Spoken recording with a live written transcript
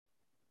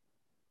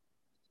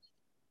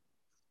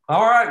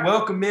All right,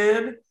 welcome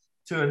in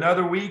to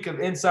another week of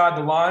Inside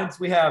the Lines.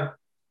 We have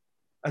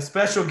a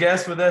special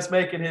guest with us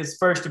making his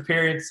first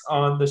appearance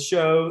on the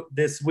show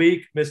this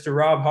week, Mr.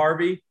 Rob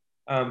Harvey.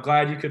 I'm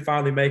glad you could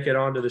finally make it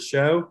onto the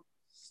show.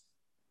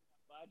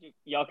 Glad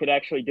y'all could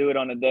actually do it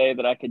on a day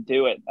that I could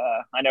do it.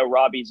 I know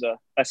Robbie's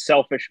a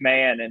selfish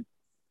man and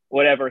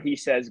whatever he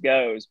says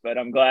goes, but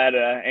I'm glad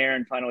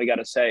Aaron finally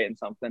got a say in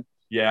something.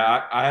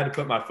 Yeah, I had to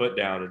put my foot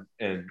down,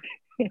 and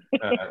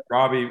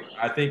Robbie,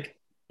 I think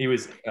he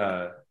was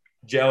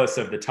jealous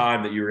of the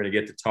time that you were going to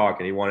get to talk,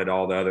 and he wanted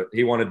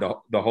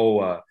the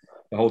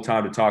whole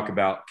time to talk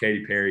about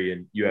Katy Perry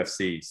and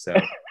UFC. So,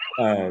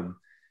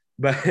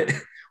 but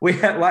we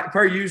had, like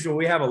per usual,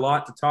 we have a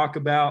lot to talk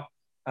about.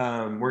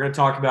 We're going to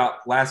talk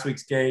about last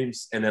week's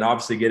games, and then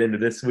obviously get into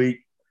this week.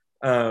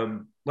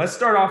 Let's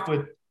start off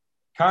with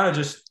kind of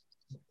just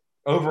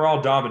overall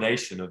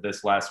domination of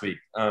this last week.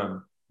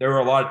 There were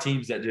a lot of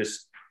teams that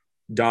just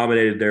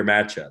dominated their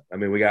matchup. I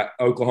mean, we got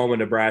Oklahoma,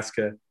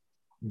 Nebraska,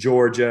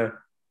 Georgia,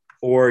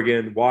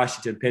 Oregon,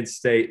 Washington, Penn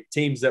State,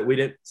 teams that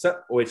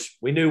which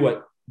we knew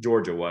what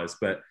Georgia was,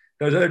 but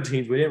those other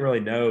teams, we didn't really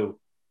know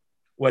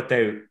what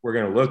they were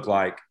going to look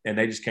like, and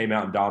they just came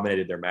out and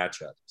dominated their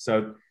matchup.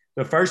 So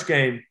the first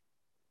game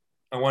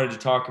I wanted to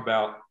talk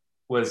about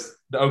was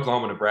the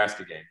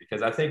Oklahoma-Nebraska game,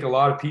 because I think a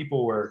lot of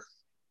people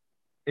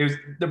it was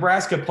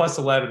Nebraska plus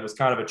 11 was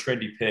kind of a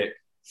trendy pick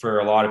for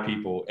a lot of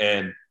people,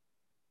 and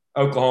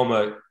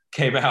Oklahoma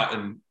came out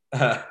and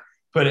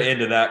put an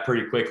end to that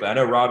pretty quickly. I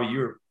know, Robbie,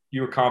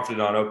 you were confident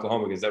on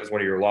Oklahoma because that was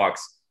one of your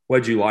locks.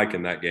 What did you like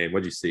in that game? What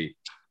did you see?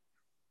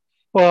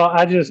 Well,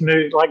 I just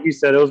knew, like you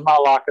said, it was my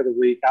lock of the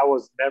week. I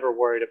was never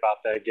worried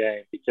about that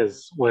game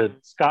because with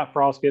Scott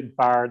Frost getting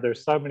fired,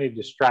 there's so many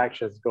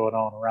distractions going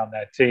on around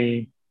that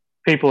team.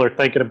 People are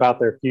thinking about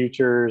their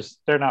futures.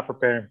 They're not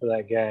preparing for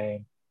that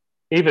game.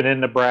 Even in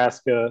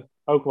Nebraska,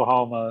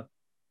 Oklahoma,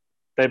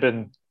 they've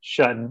been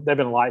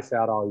lights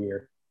out all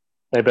year.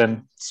 They've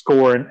been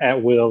scoring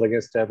at will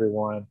against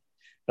everyone.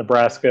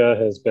 Nebraska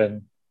has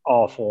been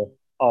awful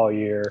all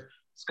year.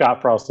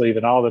 Scott Frost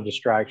leaving, all the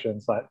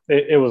distractions. Like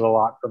it was a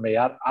lot for me.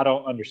 I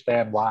don't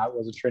understand why it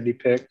was a trendy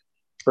pick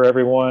for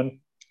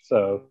everyone.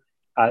 So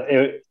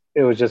it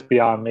was just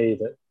beyond me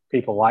that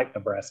people like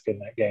Nebraska in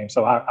that game.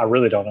 So I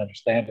really don't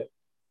understand it.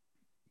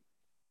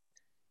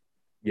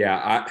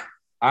 Yeah,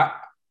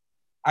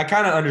 I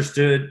kind of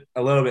understood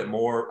a little bit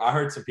more. I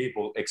heard some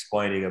people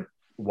explaining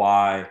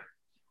why,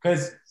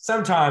 because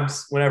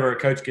sometimes whenever a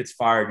coach gets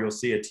fired, you'll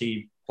see a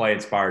team play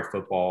inspired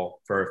football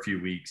for a few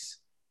weeks.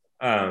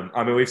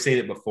 I mean, we've seen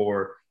it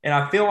before. And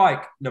I feel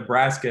like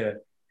Nebraska,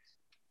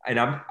 and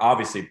I'm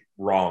obviously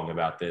wrong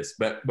about this,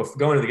 but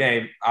going to the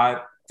game,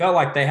 I felt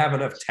like they have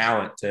enough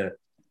talent to,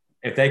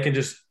 if they can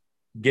just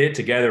get it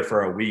together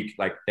for a week,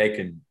 like they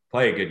can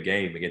play a good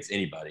game against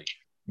anybody.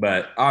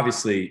 But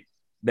obviously,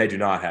 they do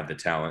not have the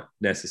talent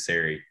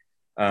necessary.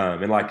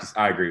 And like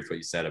I agree with what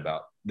you said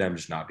about them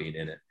just not being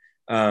in it.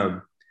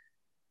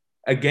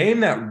 A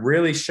game that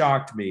really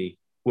shocked me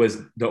was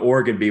the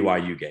Oregon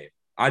BYU game.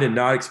 I did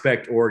not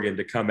expect Oregon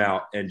to come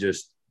out and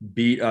just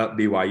beat up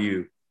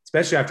BYU,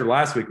 especially after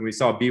last week when we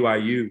saw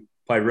BYU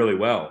play really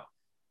well.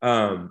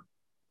 Bo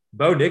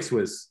Nix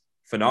was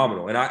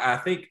phenomenal, and I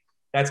think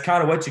that's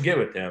kind of what you get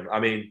with him. I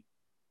mean,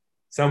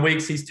 some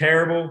weeks he's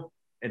terrible,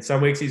 and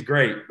some weeks he's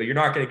great, but you're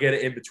not going to get an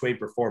in-between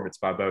performance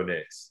by Bo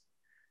Nix.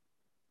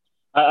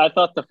 I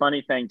thought the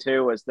funny thing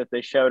too was that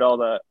they showed all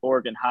the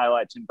Oregon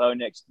highlights and Bo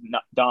Nix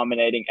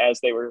dominating as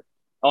they were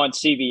on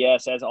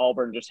CBS, as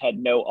Auburn just had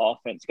no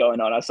offense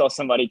going on. I saw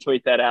somebody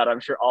tweet that out.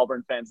 I'm sure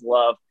Auburn fans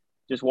love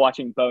just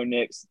watching Bo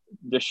Nix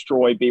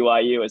destroy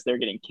BYU as they're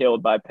getting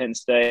killed by Penn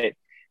State.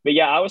 But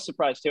yeah, I was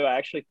surprised too. I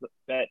actually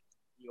bet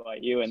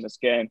BYU in this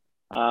game.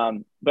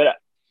 But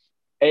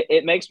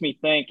it makes me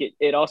think.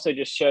 It also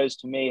just shows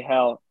to me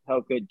how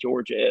good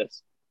Georgia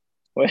is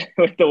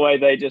with the way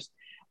they just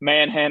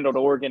manhandled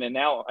Oregon. And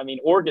now, I mean,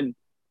 Oregon,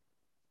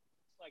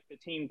 like the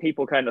team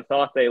people kind of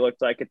thought they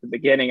looked like at the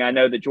beginning. I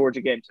know the Georgia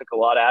game took a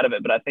lot out of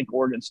it, but I think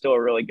Oregon's still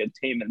a really good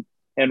team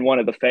and one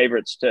of the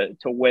favorites to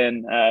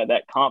win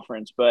that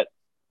conference. But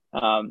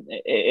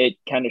it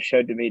kind of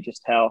showed to me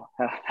just how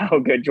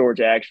good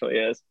Georgia actually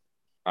is.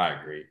 I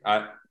agree.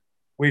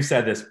 We've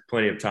said this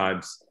plenty of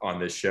times on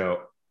this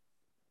show.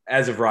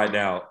 As of right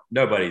now,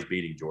 nobody's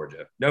beating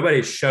Georgia.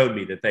 Nobody's showed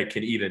me that they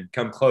can even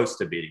come close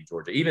to beating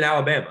Georgia. Even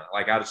Alabama.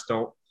 Like I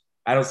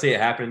don't see it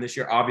happening this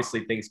year.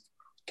 Obviously, things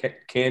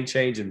can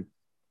change and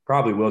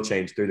probably will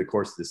change through the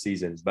course of the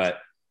season, but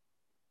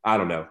I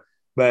don't know.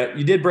 But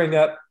you did bring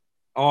up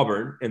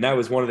Auburn, and that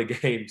was one of the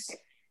games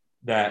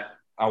that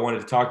I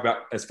wanted to talk about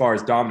as far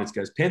as dominance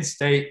goes. Penn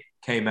State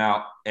came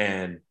out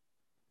and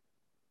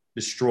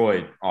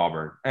destroyed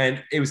Auburn,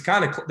 and it was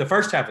kind of the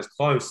first half was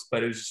close,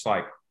 but it was just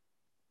like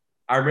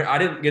I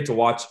didn't get to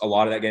watch a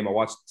lot of that game. I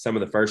watched some of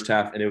the first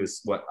half, and it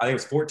was I think it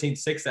was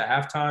 14-6 at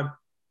halftime.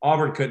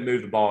 Auburn couldn't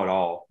move the ball at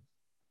all.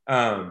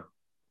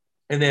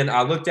 And then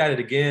I looked at it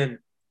again,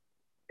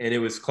 and it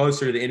was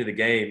closer to the end of the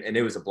game, and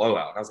it was a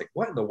blowout. And I was like,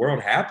 what in the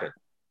world happened?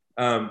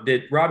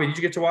 Did you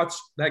get to watch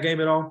that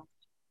game at all?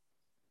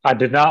 I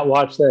did not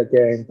watch that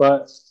game,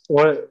 but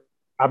what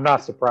I'm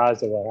not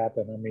surprised at what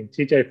happened. I mean,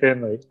 TJ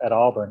Finley at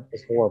Auburn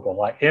is horrible.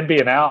 Like him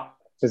being out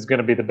is going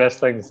to be the best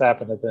thing that's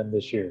happened to them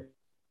this year,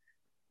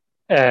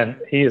 and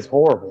he is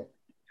horrible.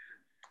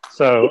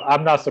 So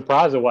I'm not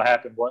surprised at what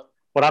happened.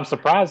 What I'm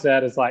surprised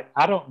at is like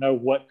I don't know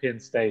what Penn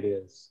State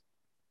is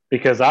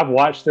because I've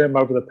watched them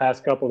over the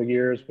past couple of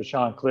years with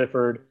Sean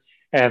Clifford,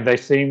 and they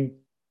seem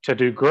to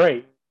do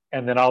great.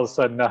 And then all of a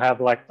sudden they'll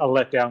have like a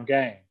letdown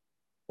game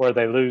where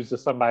they lose to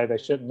somebody they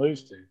shouldn't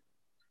lose to.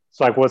 It's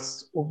like,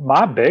 what's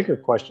my bigger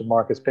question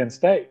mark is Penn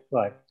State.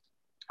 Like,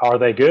 are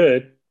they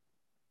good?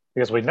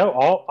 Because we know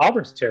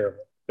Auburn's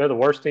terrible. They're the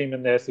worst team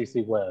in the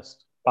SEC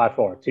West by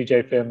far.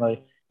 TJ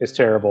Finley is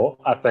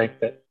terrible. I think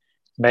that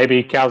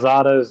maybe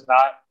Calzada is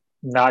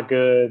not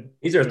good.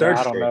 He's their third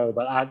I don't string. know,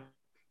 but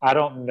I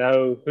don't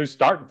know who's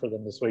starting for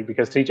them this week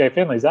because TJ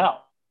Finley's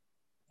out.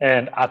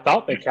 And I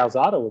thought that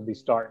Calzada would be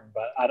starting,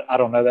 but I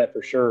don't know that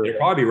for sure. It'd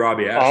probably be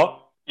Robbie Ashford.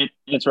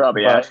 It's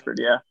Robbie Ashford,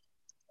 yeah.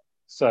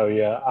 So,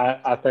 yeah,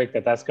 I think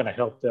that's going to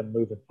help them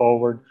moving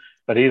forward.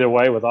 But either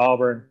way, with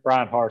Auburn,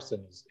 Brian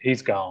Harsin,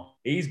 he's gone.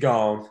 He's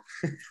gone.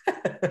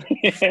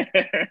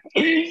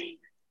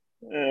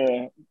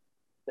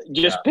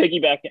 Just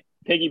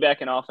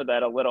piggybacking off of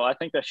that a little, I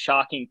think the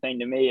shocking thing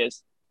to me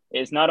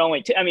is not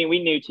only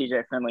we knew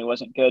TJ Finley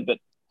wasn't good, but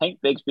Tank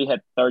Bigsby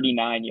had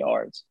 39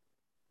 yards.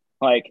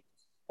 Like,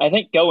 I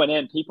think going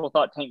in, people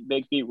thought Tank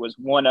Bigsby was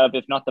one of,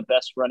 if not the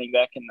best running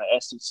back in the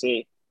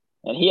SEC,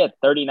 and he had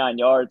 39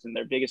 yards in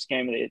their biggest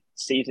game of the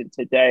season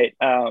to date.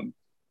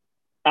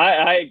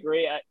 I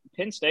agree.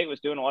 Penn State was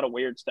doing a lot of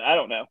weird stuff. I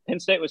don't know. Penn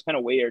State was kind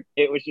of weird.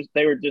 It was just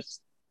they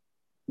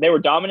were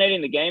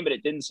dominating the game, but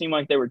it didn't seem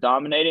like they were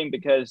dominating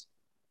because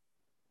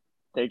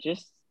I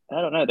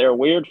don't know. They're a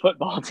weird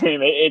football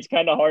team. It's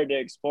kind of hard to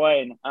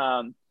explain.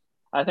 I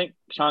think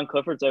Sean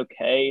Clifford's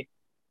okay.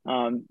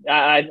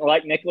 I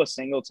like Nicholas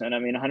Singleton.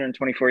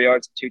 124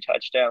 yards and 2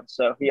 touchdowns.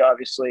 So he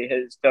obviously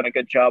has done a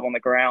good job on the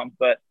ground,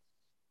 but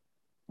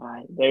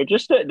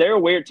they're a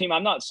weird team.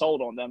 I'm not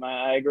sold on them.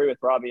 I agree with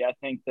Robbie. I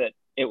think that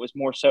it was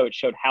more so it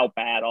showed how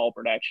bad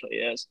Auburn actually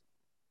is.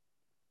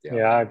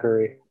 Yeah, I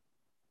agree.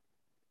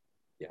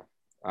 Yeah,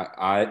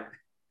 I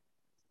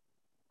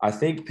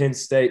think Penn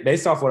State,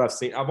 based off what I've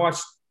seen, I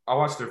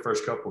watched their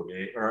first couple of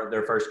games or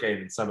their first game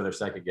and some of their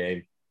second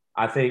game.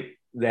 I think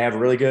they have a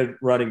really good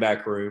running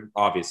back room.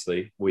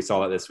 Obviously, we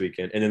saw that this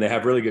weekend, and then they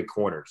have really good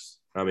corners.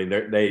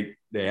 They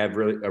have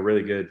a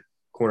really good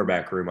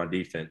cornerback room on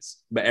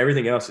defense, but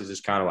everything else is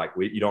just kind of like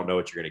you don't know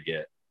what you're going to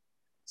get.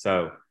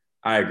 So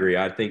I agree.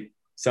 I think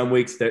some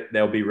weeks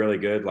they'll be really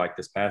good, like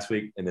this past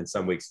week, and then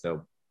some weeks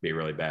they'll be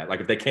really bad. Like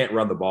if they can't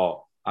run the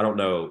ball, I don't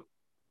know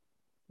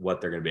what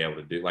they're going to be able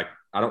to do. Like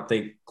I don't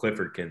think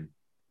Clifford can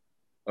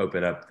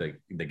open up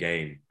the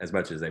game as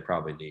much as they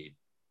probably need.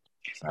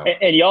 So.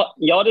 And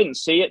y'all didn't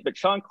see it, but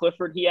Sean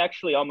Clifford, he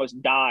actually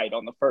almost died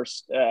on the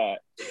first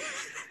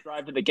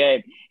drive of the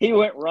game. He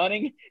went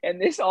running,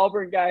 and this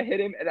Auburn guy hit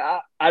him, and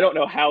I don't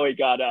know how he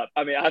got up.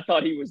 I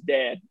thought he was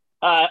dead.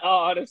 I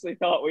honestly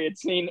thought we had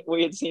seen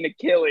a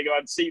killing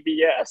on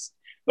CBS,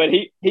 but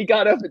he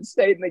got up and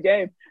stayed in the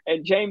game.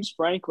 And James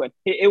Franklin,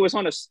 it was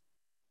on a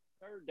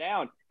third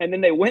down, and then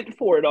they went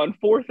for it on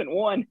 4th and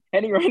 1,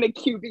 and he ran a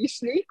QB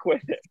sneak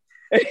with it.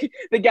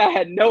 The guy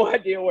had no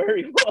idea where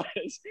he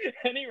was,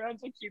 and he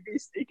runs a QB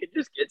sneak and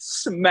just gets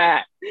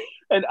smacked.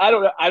 And I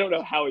don't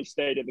know how he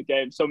stayed in the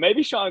game. So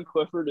maybe Sean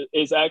Clifford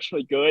is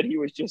actually good. He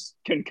was just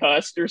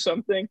concussed or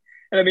something.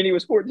 And he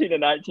was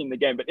 14-19 in the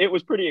game, but it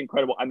was pretty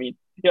incredible.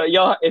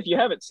 Y'all, if you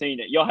haven't seen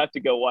it, y'all have to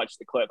go watch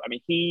the clip.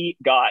 He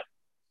got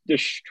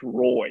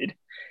destroyed.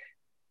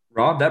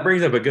 Rob, that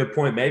brings up a good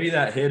point. Maybe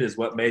that hit is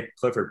what made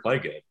Clifford play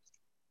good.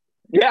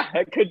 Yeah,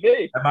 it could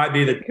be. That might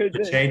be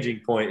the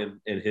changing point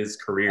in his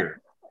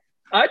career.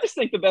 I just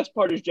think the best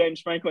part is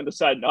James Franklin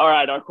deciding, all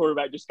right, our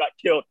quarterback just got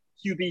killed.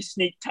 QB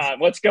sneak time.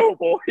 Let's go,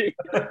 boys.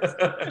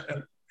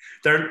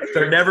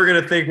 They're never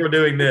going to think we're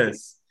doing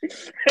this.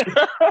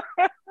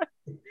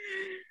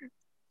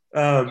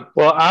 Well,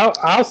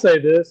 I'll say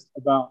this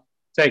about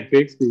Tank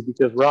Bigsby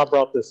because Rob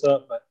brought this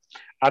up, but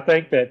I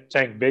think that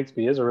Tank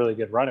Bigsby is a really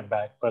good running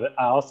back, but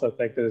I also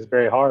think that it's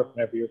very hard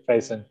whenever you're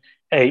facing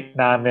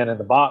 8-9 men in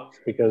the box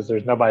because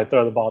there's nobody to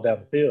throw the ball down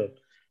the field.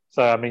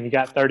 So, you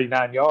got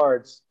 39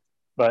 yards,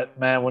 but,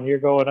 man, when you're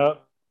going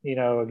up,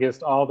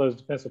 against all those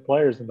defensive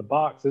players in the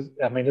box,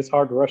 it's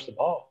hard to rush the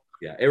ball.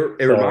 Yeah, it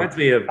reminds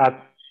me of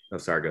 –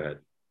 sorry, go ahead.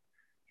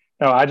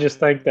 No, I just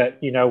think that,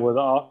 with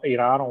all, I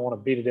don't want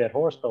to beat a dead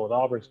horse, but with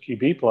Auburn's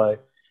QB play,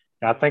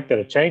 I think that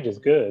a change is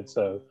good.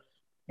 So,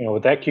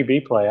 with that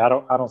QB play, I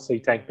don't see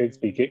Tank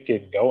Bigsby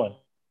getting going.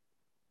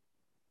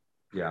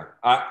 Yeah,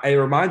 it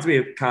reminds me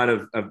of kind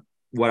of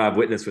what I've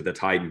witnessed with the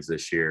Titans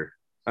this year.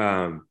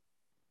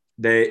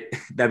 They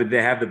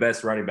have the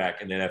best running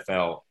back in the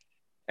NFL,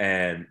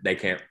 and they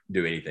can't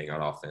do anything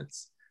on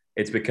offense.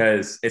 It's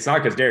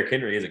not because Derrick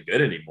Henry isn't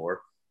good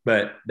anymore,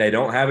 but they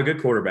don't have a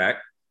good quarterback.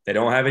 They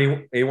don't have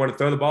anyone to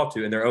throw the ball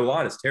to, and their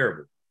O-line is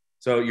terrible.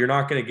 So you're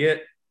not going to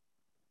get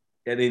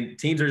 –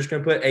 teams are just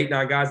going to put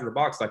 8-9 guys in the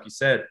box, like you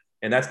said,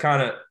 and that's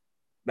kind of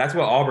that's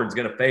what Auburn's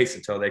going to face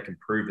until they can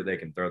prove that they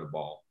can throw the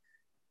ball.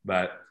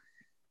 But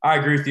I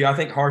agree with you. I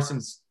think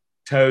Harsin's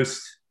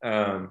toast.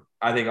 I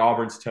think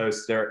Auburn's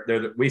toast.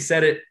 We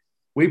said it.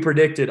 We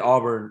predicted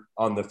Auburn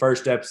on the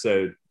first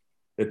episode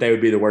that they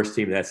would be the worst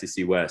team in the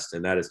SEC West,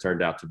 and that has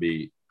turned out to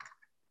be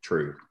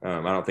true.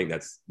 I don't think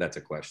that's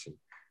a question.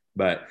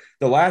 But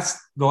the last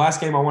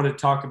game I wanted to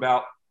talk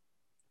about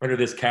under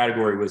this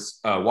category was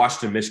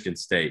Washington, Michigan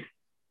State.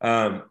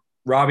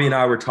 Robbie and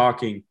I were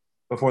talking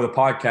before the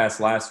podcast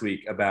last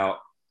week about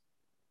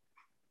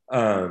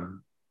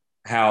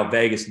how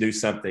Vegas knew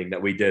something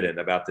that we didn't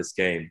about this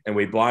game, and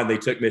we blindly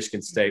took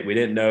Michigan State. We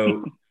didn't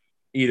know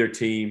either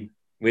team.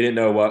 We didn't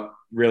know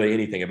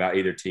anything about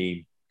either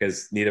team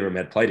because neither of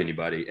them had played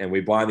anybody, and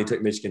we blindly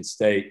took Michigan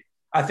State.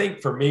 I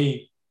think for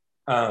me,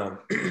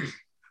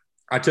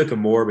 I took them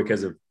more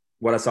because of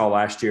what I saw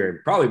last year,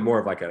 and probably more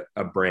of like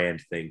a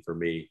brand thing for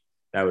me.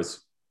 That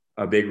was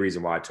a big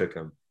reason why I took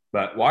them.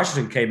 But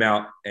Washington came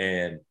out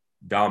and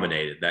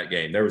dominated that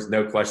game. There was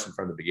no question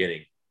from the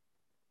beginning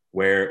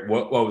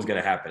what was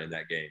going to happen in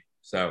that game.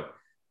 So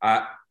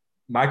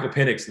Michael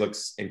Penix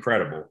looks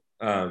incredible.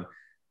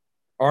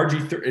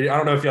 RG3, I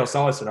don't know if y'all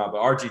saw this or not,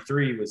 but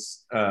RG3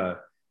 was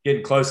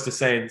getting close to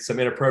saying some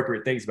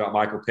inappropriate things about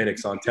Michael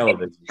Penix on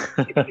television.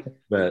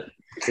 But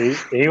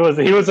he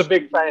was a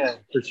big fan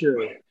for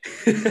sure.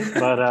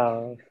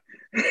 But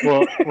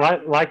well,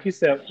 like you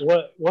said,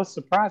 what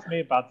surprised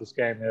me about this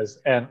game is,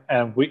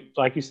 and we,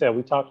 like you said,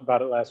 we talked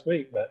about it last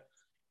week, but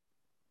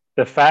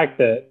the fact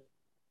that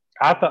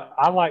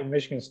I like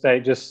Michigan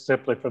State just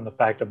simply from the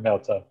fact of Mel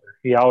Tucker.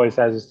 He always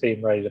has his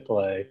team ready to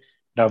play,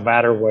 no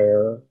matter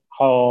where,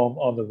 home,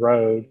 on the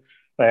road.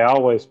 They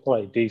always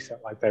play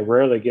decent. Like, they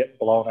rarely get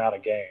blown out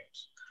of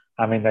games.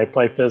 I mean, they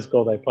play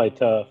physical, they play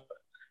tough. But,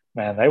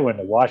 man, they went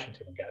to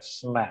Washington and got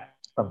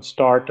smacked from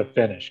start to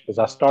finish, because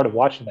I started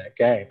watching that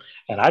game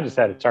and I just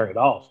had to turn it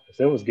off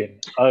because it was getting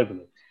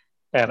ugly.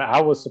 And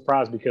I was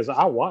surprised because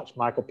I watched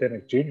Michael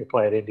Penix Jr.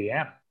 play at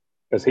Indiana,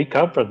 because he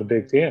come from the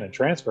Big Ten and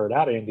transferred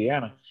out of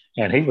Indiana,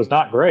 and he was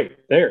not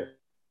great there.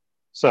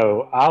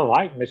 So I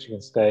like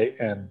Michigan State,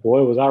 and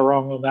boy, was I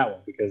wrong on that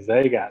one, because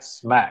they got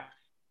smacked.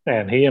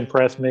 And he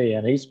impressed me,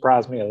 and he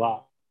surprised me a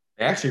lot.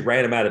 They actually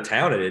ran him out of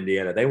town at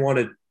Indiana. They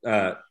wanted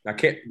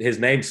his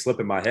name's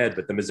slipping my head,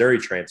 but the Missouri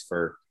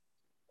transfer,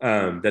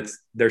 that's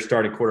their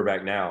starting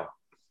quarterback now.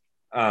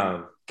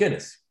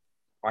 Goodness,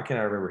 why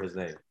can't I remember his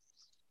name?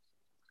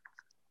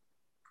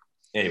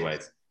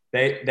 Anyways,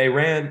 they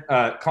ran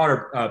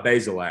Connor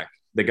Bazelak,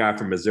 the guy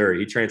from Missouri.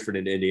 He transferred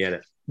into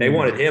Indiana. They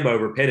wanted him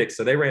over Penix,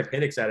 so they ran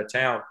Penix out of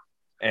town.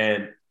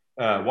 And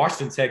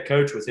Washington's head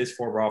coach was his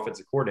former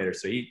offensive coordinator,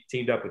 so he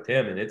teamed up with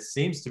him, and it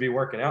seems to be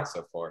working out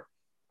so far.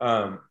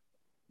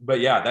 But,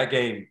 yeah, that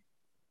game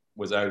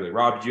was ugly.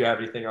 Rob, did you have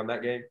anything on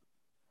that game?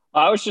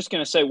 I was just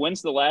going to say,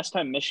 when's the last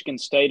time Michigan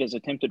State has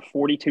attempted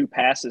 42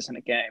 passes in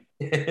a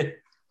game?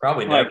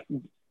 Probably never.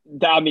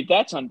 I mean,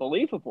 that's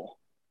unbelievable.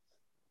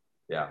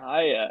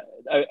 Yeah.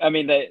 I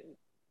mean, they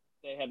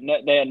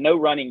had no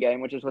running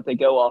game, which is what they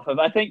go off of.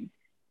 I think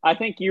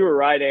you were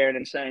right, Aaron,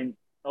 in saying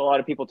a lot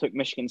of people took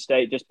Michigan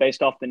State just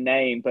based off the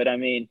name. But, I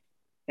mean,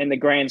 in the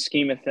grand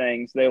scheme of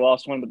things, they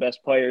lost one of the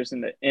best players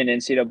in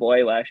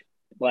NCAA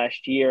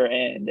last year,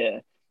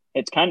 and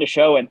it's kind of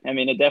showing. I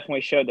mean, it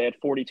definitely showed. They had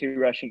 42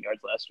 rushing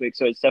yards last week,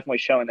 so it's definitely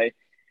showing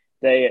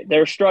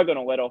they're struggling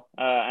a little.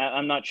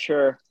 I'm not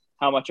sure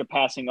how much a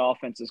passing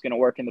offense is going to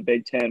work in the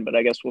Big Ten, but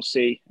I guess we'll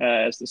see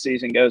as the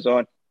season goes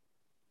on.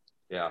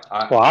 Yeah.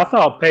 I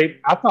thought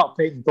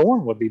Peyton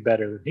Thorne would be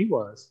better than he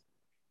was.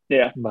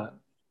 Yeah. But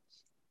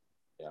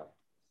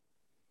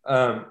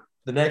yeah.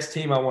 The next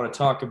team I want to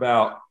talk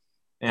about,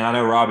 and I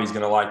know Robbie's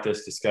going to like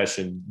this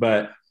discussion,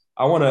 but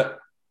I want to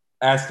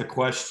ask the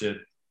question,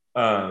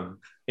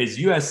 is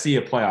USC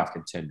a playoff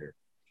contender?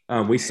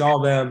 We saw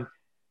them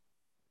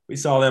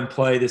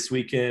play this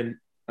weekend,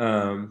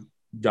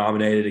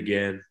 dominated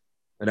again,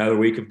 another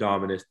week of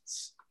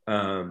dominance.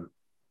 Do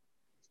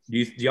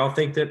y'all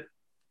think that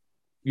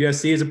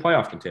USC is a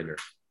playoff contender?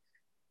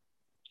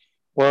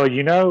 Well,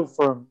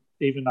 from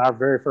even our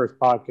very first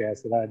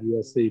podcast that I had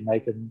USC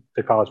making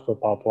the college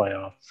football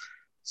playoff.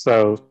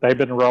 So they've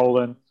been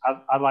rolling.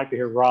 I'd like to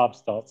hear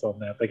Rob's thoughts on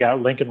that. They got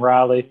Lincoln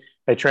Riley.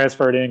 They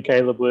transferred in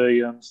Caleb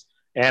Williams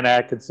and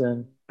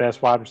Atkinson,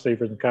 best wide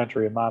receiver in the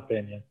country, in my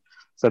opinion.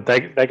 So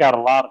they got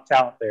a lot of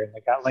talent there, and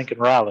they got Lincoln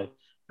Riley.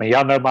 I mean,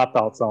 y'all know my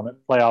thoughts on it.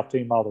 Playoff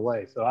team all the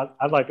way. So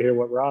I'd like to hear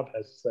what Rob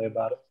has to say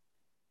about it.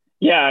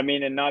 Yeah, I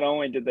mean, and not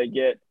only did they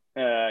get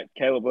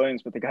Caleb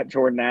Williams, but they got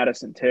Jordan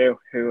Addison too,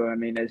 who, I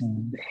mean,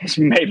 is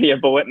maybe a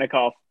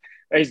Biletnikoff.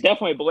 He's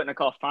definitely a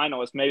Biletnikoff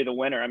finalist, maybe the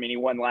winner. I mean, he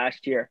won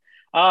last year.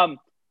 I'd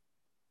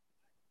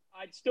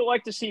still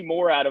like to see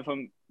more out of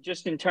him,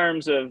 just in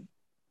terms of,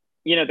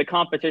 the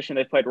competition.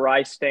 They played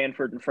Rice,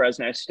 Stanford, and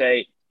Fresno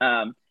State.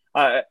 I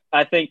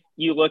think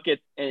you look at,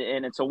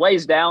 and it's a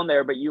ways down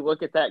there, but you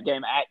look at that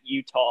game at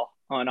Utah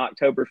on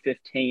October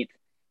 15th,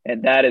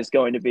 and that is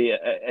going to be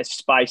a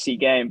spicy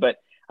game. But,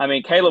 I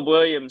mean, Caleb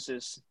Williams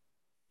is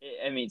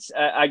I mean,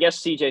 I guess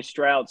C.J.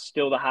 Stroud's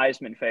still the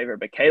Heisman favorite,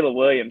 but Caleb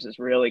Williams is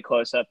really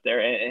close up there,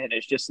 and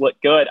it's just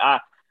looked good.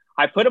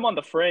 I put him on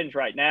the fringe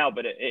right now,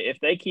 but if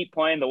they keep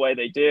playing the way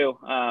they do,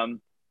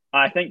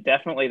 I think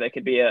definitely they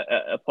could be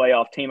a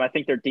playoff team. I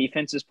think their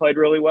defense has played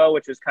really well,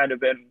 which has kind of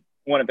been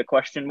one of the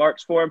question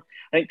marks for them.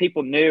 I think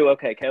people knew,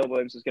 okay, Caleb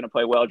Williams is going to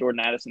play well,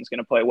 Jordan Addison's going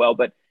to play well,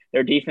 but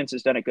their defense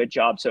has done a good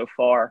job so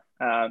far.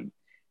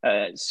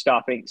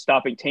 Stopping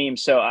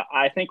teams. So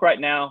I think right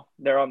now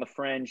they're on the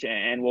fringe,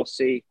 and we'll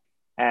see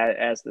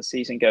as the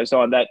season goes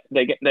on. That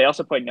they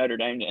also played Notre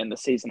Dame to end the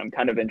season. I'm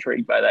kind of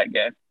intrigued by that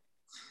game.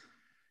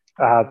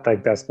 I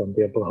think that's going to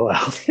be a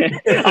blowout.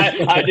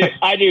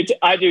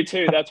 I do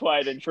too. That's why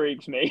it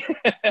intrigues me.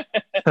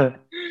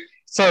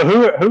 So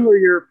who are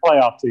your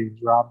playoff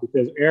teams, Rob?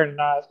 Because Aaron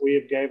and I, we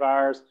have gave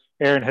ours.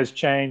 Aaron has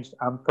changed,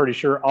 I'm pretty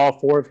sure, all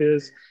four of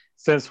his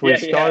since we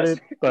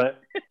started. But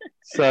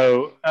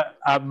so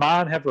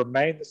mine have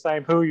remained the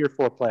same. Who are your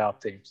four playoff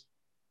teams?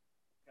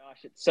 Gosh,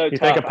 it's so you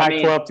tough. think a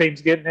Pac-12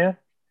 team's getting in?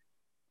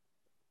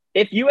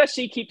 If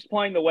USC keeps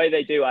playing the way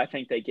they do, I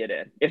think they get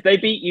in. If they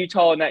beat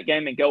Utah in that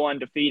game and go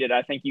undefeated,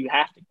 I think you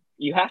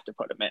have to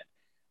put them in.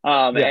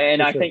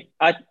 And I think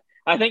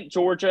I think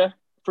Georgia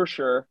for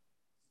sure.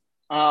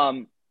 I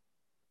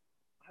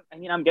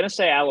mean, I'm going to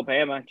say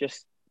Alabama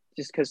just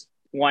because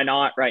why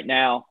not right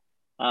now?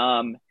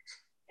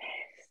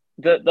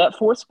 That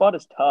fourth spot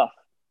is tough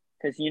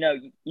because,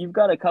 you've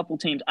got a couple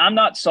teams. I'm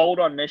not sold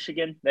on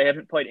Michigan. They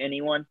haven't played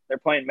anyone. They're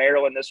playing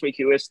Maryland this week,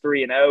 who is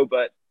 3-0,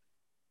 but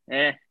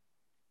at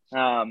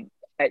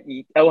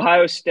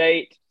Ohio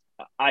State,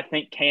 I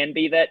think can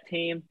be that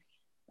team.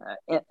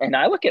 And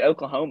I look at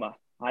Oklahoma.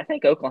 I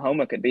think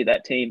Oklahoma could be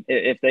that team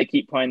if they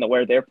keep playing the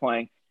way they're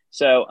playing.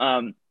 So,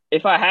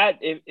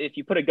 if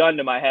you put a gun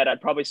to my head,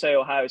 I'd probably say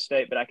Ohio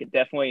State, but I could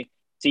definitely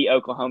see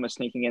Oklahoma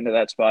sneaking into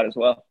that spot as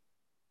well.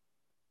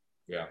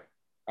 Yeah,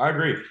 I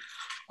agree.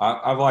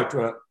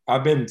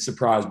 I've been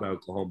surprised by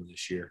Oklahoma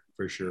this year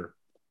for sure.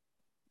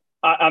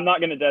 I'm not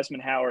going to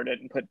Desmond Howard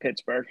it and put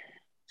Pittsburgh.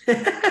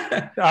 Can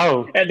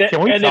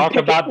we talk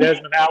about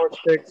Desmond Howard's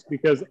picks?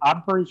 Because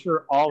I'm pretty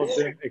sure all of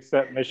them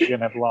except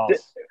Michigan have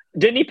lost.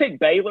 Didn't he pick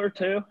Baylor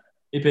too?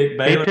 He picked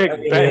Baylor.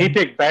 He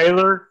picked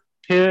Baylor,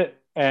 Pitt,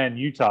 and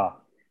Utah.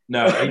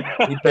 No,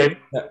 he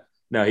picked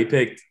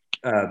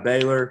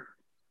Baylor,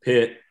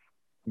 Pitt,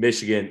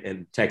 Michigan,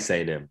 and Texas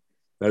A&M.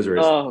 Those are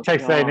his.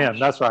 Texas A&M.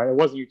 That's right. It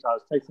wasn't Utah.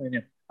 It was Texas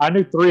A&M. I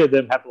knew three of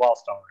them have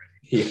lost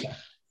already.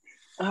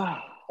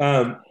 Yeah.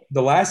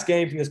 The last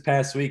game from this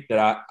past week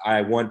that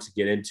I want to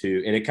get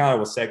into, and it kind of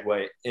will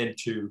segue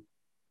into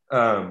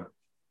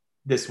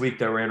this week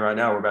that we're in right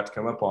now. We're about to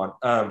come up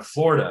on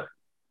Florida.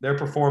 Their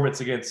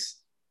performance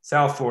against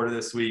South Florida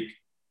this week.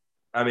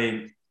 I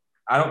mean,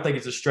 I don't think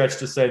it's a stretch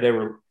to say they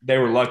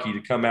were lucky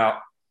to come out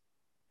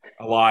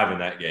alive in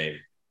that game.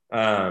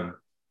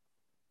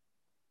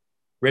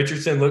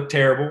 Richardson looked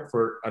terrible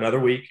for another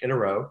week in a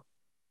row.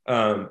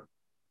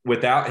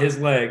 Without his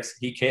legs,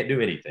 he can't do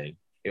anything.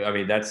 I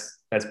mean, that's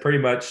pretty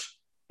much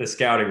the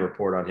scouting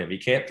report on him. He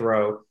can't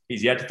throw.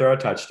 He's yet to throw a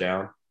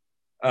touchdown.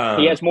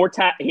 He has more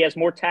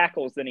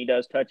tackles than he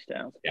does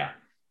touchdowns. Yeah,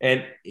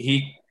 and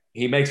he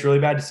makes really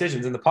bad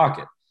decisions in the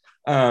pocket.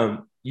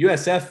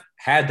 USF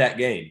had that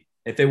game.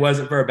 If it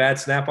wasn't for a bad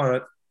snap on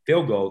a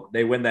field goal,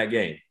 they win that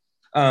game.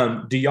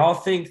 Do y'all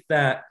think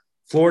that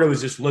Florida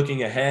was just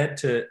looking ahead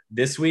to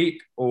this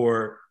week,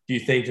 or do you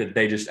think that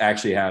they just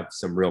actually have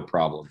some real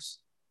problems?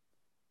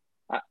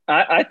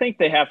 I think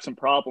they have some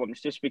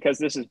problems just because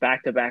this is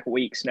back-to-back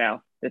weeks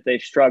now that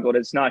they've struggled.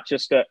 It's not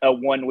just a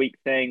 1 week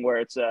thing where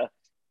it's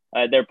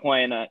they're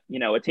playing a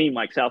team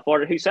like South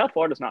Florida, who South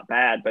Florida's not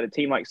bad, but a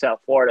team like South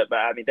Florida, but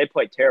I mean, they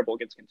played terrible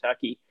against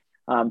Kentucky.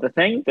 The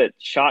thing that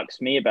shocks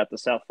me about the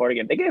South Florida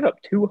game, they gave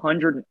up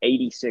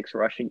 286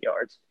 rushing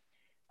yards.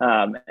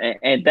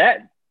 And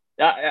that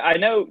I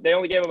know they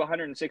only gave up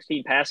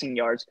 116 passing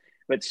yards,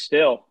 but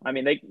still, I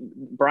mean,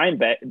 Brian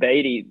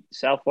Beatty,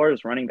 South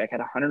Florida's running back,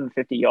 had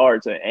 150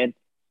 yards, and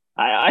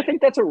I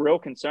think that's a real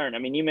concern. I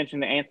mean, you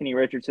mentioned Anthony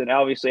Richardson.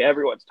 Obviously,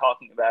 everyone's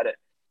talking about it.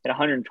 At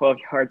 112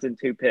 yards and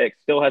 2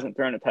 picks, still hasn't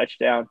thrown a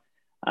touchdown.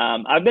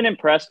 I've been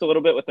impressed a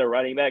little bit with their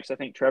running backs. I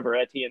think Trevor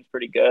Etienne's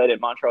pretty good,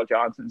 and Montrell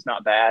Johnson's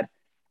not bad.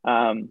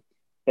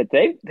 But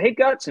they've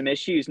got some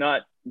issues,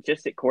 not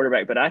just at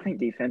quarterback, but I think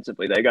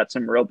defensively they got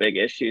some real big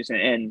issues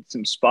and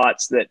some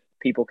spots that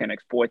people can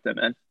exploit them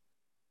in.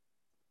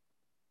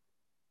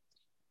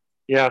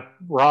 Yeah,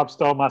 Rob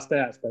stole my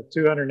stats, but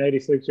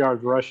 286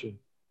 yards rushing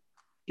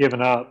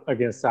given up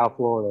against South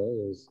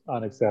Florida is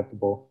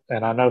unacceptable.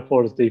 And I know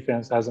Florida's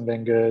defense hasn't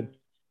been good.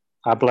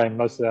 I blame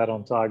most of that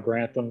on Todd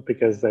Grantham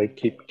because they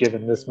keep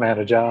giving this man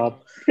a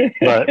job.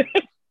 But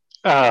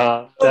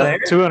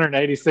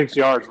 286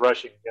 yards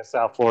rushing against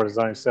South Florida is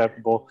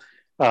unacceptable.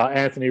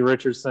 Anthony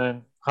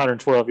Richardson,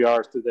 112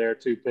 yards through there,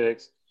 2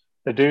 picks.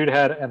 The dude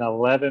had an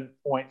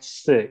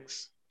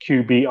 11.6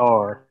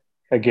 QBR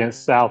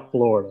against South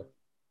Florida.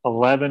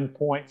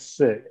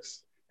 11.6.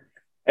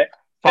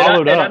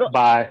 Followed up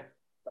by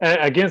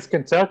against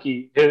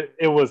Kentucky,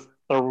 it was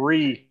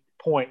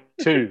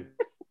 3.2.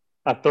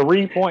 a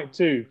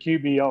 3.2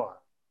 QBR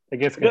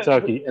against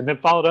Kentucky, and then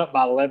followed up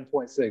by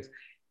 11.6.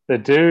 The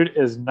dude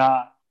is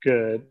not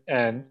good,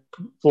 and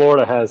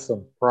Florida has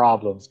some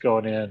problems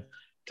going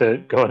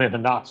into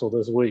Knoxville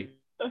this week.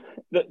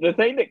 The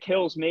thing that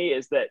kills me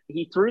is that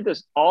he threw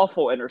this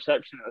awful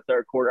interception in the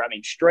third quarter. I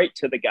mean, straight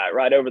to the guy,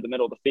 right over the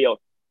middle of the field.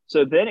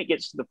 So then it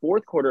gets to the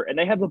fourth quarter, and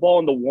they have the ball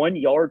on the 1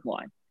 yard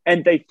line,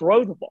 and they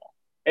throw the ball,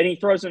 and he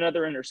throws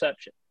another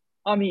interception.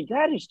 I mean,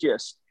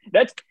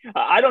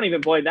 I don't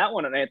even blame that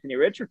one on Anthony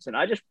Richardson.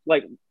 I just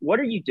what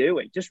are you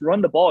doing? Just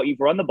run the ball. You've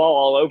run the ball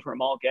all over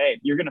him all game.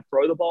 You're going to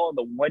throw the ball on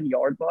the 1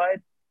 yard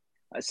line.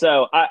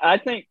 So I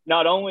think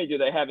not only do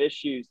they have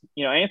issues,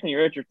 Anthony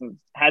Richardson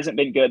hasn't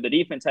been good. The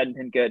defense hadn't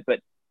been good,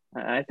 but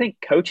I think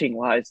coaching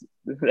wise,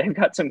 they've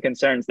got some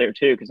concerns there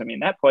too. Because I mean,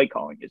 that play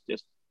calling is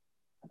just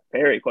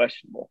very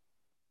questionable.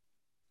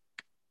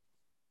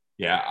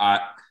 Yeah,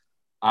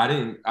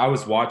 I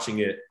was watching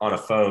it on a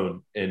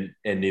phone in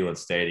Neyland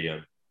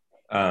Stadium,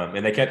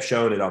 and they kept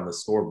showing it on the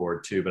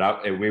scoreboard too.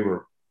 But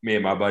me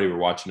and my buddy were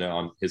watching it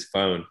on his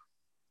phone,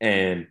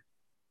 and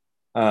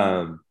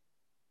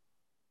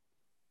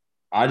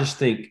I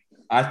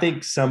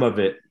think some of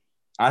it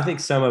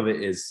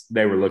is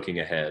they were looking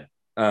ahead.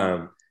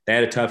 They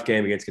had a tough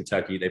game against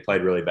Kentucky. They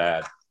played really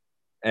bad,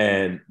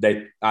 and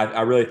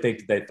I really think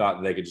that they thought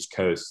that they could just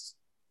coast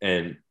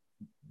and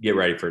get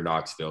ready for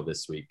Knoxville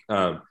this week.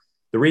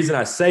 The reason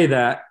I say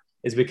that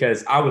is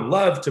because I would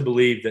love to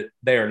believe that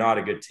they are not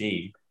a good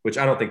team, which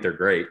I don't think they're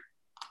great.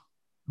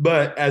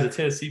 But as a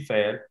Tennessee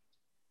fan,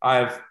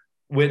 I've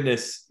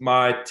witnessed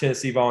my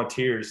Tennessee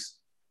Volunteers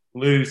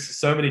lose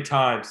so many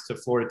times to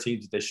Florida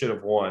teams that they should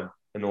have won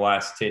in the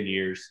last 10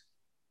 years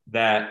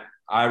that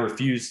I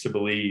refuse to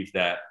believe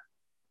that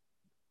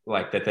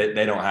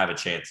they don't have a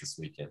chance this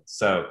weekend.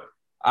 So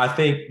I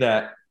think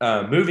that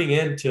moving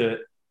into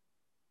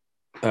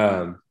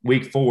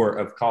week 4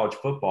 of college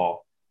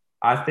football,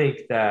 I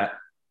think that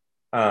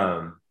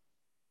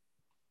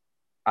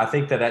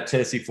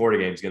Tennessee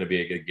Florida game is going to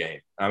be a good game.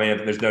 I mean,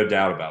 there's no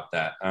doubt about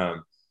that.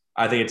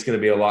 I think it's going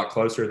to be a lot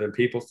closer than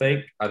people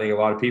think. I think a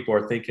lot of people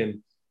are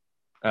thinking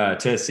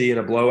Tennessee in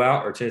a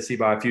blowout or Tennessee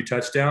by a few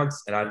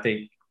touchdowns, and I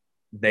think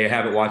they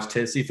haven't watched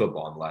Tennessee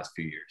football in the last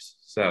few years.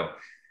 So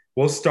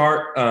we'll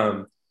start.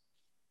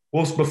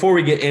 Before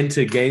we get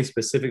into games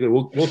specifically,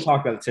 we'll talk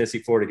about the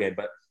Tennessee Florida game,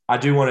 but I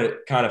do want to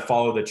kind of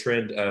follow the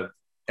trend of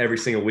every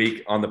single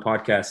week on the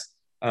podcast.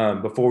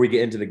 Before we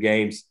get into the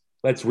games,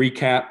 let's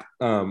recap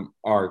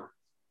our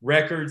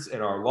records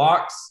and our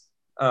locks.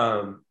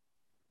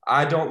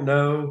 I don't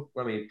know.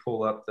 Let me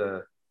pull up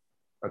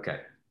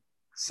okay.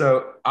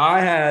 So I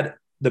had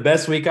the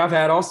best week I've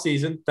had all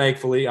season.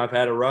 Thankfully, I've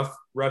had a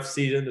rough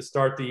season to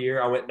start the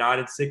year. I went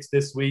 9-6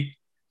 this week.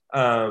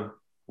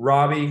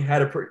 Robbie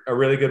had a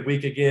really good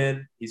week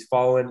again. He's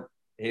following.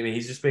 I mean,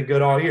 he's just been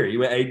good all year. He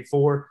went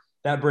 8-4.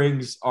 That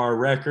brings our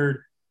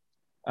record.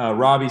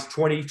 Robbie's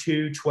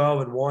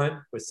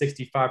 22-12-1 with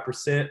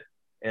 65%,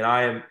 and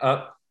I am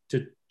up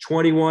to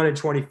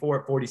 21-24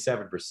 at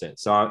 47%.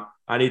 So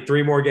I need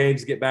 3 more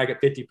games to get back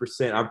at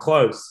 50%. I'm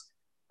close.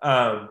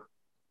 A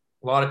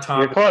lot of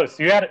time. You're close.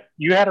 You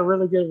had a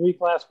really good week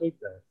last week,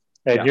 though,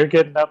 and Yeah. You're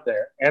getting up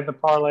there. And the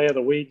parlay of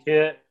the week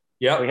hit.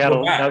 Yeah, we had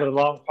another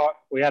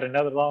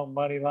long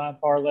money line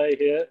parlay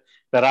hit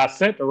that I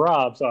sent to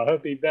Rob, so I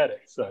hope he bet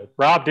it. So,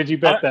 Rob, did you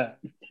bet that?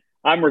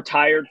 I'm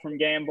retired from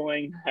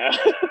gambling.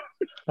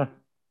 I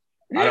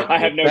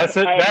have no. That's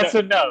a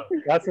no.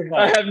 That's a no.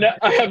 I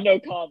have no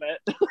comment.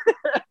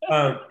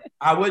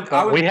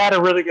 We had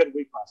a really good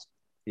week last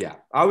week. Yeah,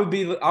 I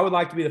would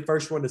like to be the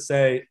first one to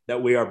say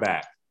that we are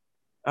back.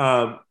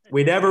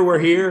 We never were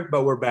here,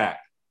 but we're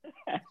back.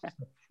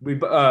 We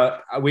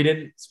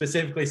didn't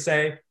specifically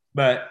say,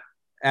 but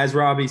as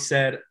Robbie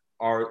said,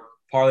 our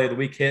parlay of the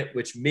week hit,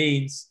 which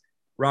means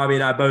Robbie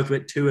and I both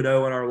went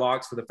 2-0 on our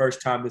locks for the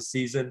first time this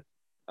season.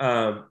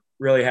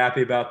 Really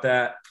happy about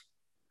that.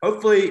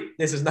 Hopefully,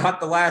 this is not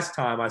the last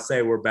time I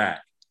say we're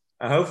back.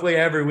 Hopefully,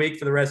 every week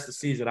for the rest of the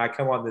season, I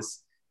come on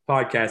this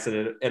podcast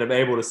and I'm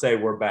able to say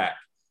we're back.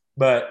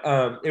 But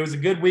it was a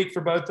good week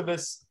for both of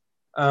us.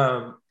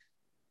 I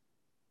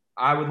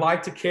would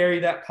like to carry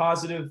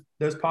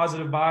those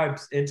positive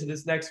vibes into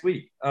this next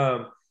week.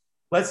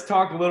 Let's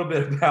talk a little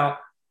bit about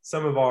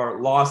some of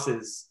our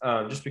losses,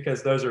 just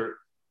because those are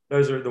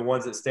the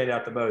ones that stand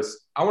out the most.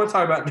 I want to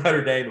talk about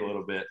Notre Dame a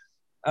little bit.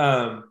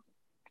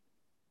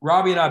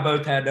 Robbie and I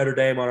both had Notre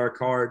Dame on our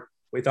card.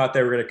 We thought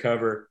they were going to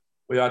cover.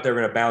 We thought they were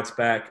going to bounce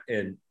back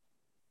and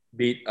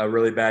beat a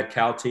really bad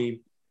Cal team.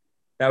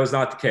 That was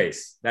not the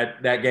case.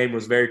 That game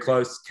was very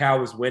close. Cal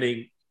was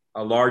winning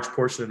a large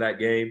portion of that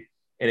game,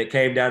 and it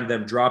came down to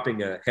them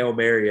dropping a Hail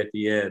Mary at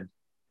the end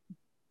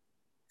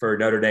for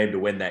Notre Dame to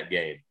win that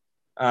game.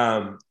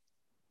 I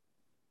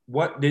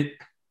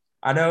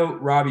know,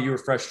 Robbie, you were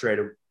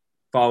frustrated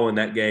following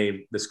that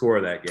game, the score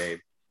of that game,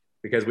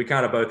 because we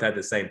kind of both had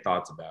the same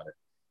thoughts about it.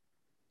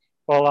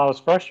 Well, I was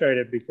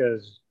frustrated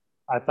because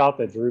I thought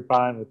that Drew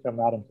Pine would come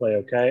out and play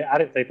okay. I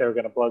didn't think they were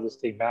going to blow this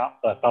team out,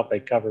 but I thought they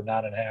covered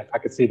 9.5. I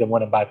could see them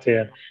winning by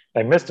 10.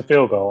 They missed a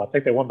field goal. I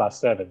think they won by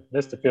 7,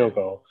 missed a field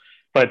goal.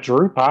 But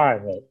Drew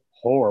Pine looked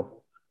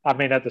horrible. I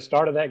mean, at the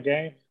start of that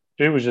game,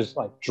 dude was just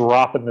like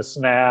dropping the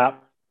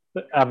snap.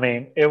 I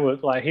mean, it was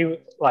like he was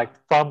like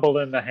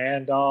fumbling the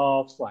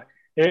handoffs. Like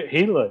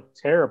he looked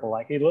terrible.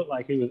 Like he looked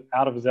like he was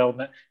out of his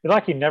element. It's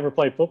like he never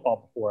played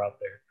football before out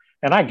there.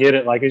 And I get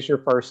it. Like it's your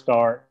first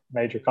start,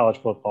 major college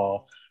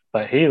football,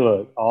 but he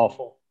looked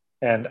awful.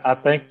 And I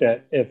think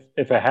that if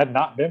it had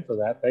not been for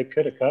that, they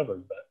could have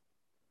covered. But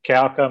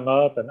Cal come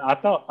up, and I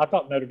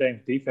thought Notre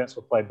Dame's defense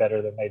would play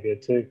better than they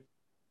did too.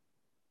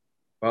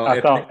 Well,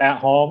 I thought at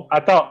home, I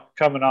thought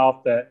coming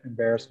off that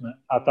embarrassment,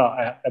 I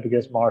thought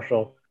against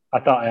Marshall, I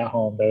thought at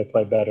home they would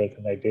play better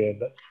than they did.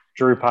 But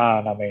Drew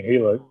Pine, I mean, he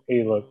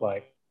looked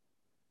like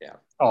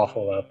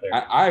awful out there.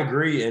 I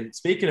agree. And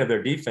speaking of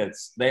their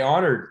defense, they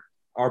honored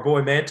our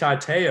boy Manti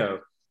Te'o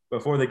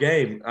before the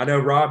game. I know,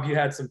 Rob, you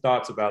had some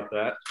thoughts about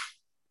that.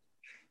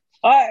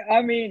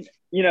 I mean,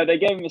 they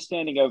gave him a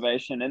standing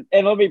ovation.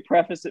 And let me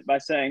preface it by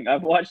saying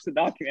I've watched the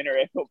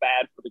documentary. I feel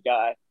bad for the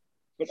guy.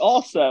 But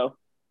also,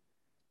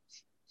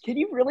 can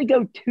you really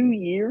go 2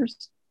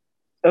 years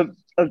of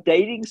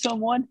dating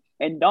someone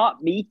and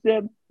not meet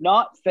them,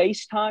 not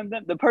FaceTime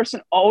them? The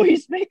person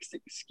always makes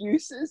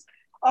excuses.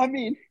 I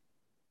mean,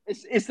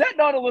 is that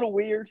not a little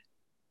weird?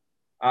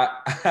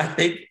 I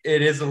think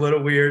it is a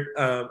little weird.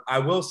 I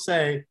will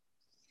say,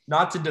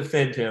 not to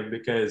defend him,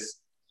 because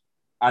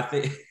I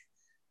think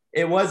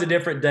it was a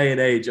different day and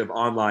age of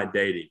online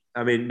dating.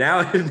 I mean,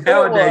 nowadays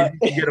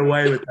you can get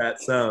away with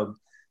that some.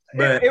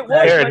 But it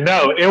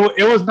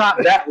was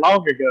not that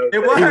long ago. It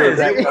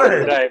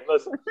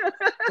was.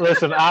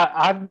 Listen.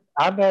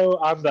 I know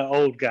I'm the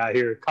old guy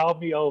here. Call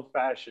me old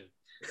fashioned,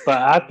 but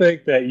I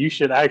think that you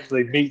should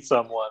actually meet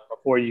someone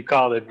before you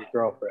call them your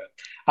girlfriend.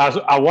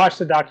 I watched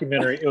the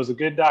documentary. It was a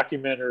good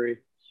documentary.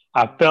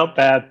 I felt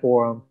bad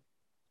for him,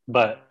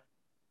 but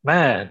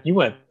man,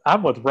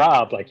 I'm with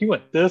Rob. Like you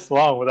went this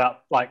long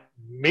without like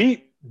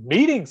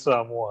meeting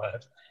someone,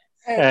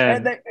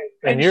 and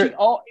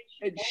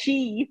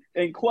she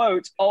in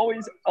quotes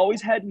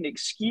always had an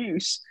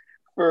excuse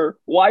for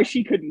why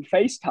she couldn't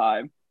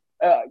FaceTime.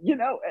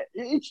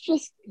 It's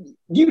just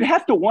you'd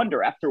have to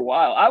wonder after a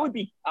while. I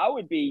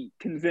would be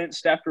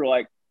convinced after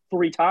like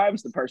 3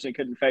 times the person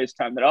couldn't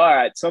FaceTime that all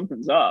right,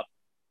 something's up.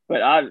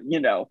 But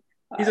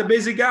he's a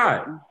busy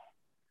guy.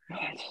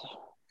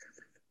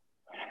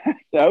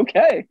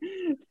 Okay.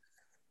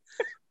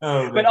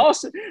 Oh, but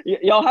also,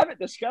 y'all haven't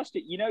discussed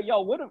it.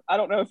 Y'all would have. I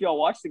don't know if y'all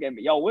watched the game,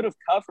 but y'all would have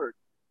covered.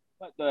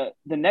 But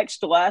the next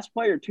to last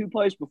play or 2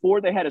 plays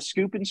before, they had a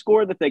scoop and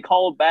score that they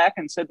called back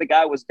and said the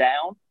guy was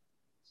down.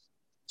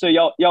 So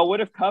y'all would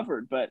have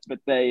covered, but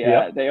they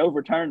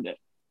overturned it.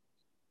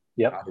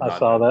 Yep, I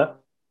saw that.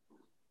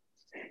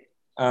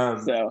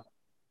 So,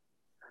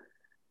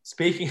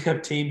 speaking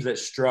of teams that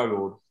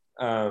struggled,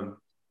 Manti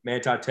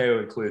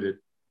Te'o included,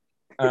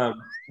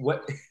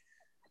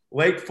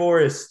 Wake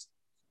Forest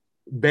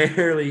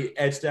barely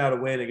edged out a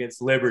win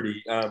against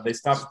Liberty. They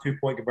stopped a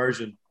 2-point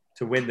conversion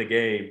to win the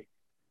game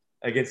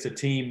against a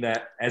team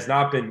that has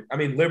not been – I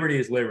mean, Liberty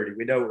is Liberty.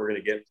 We know what we're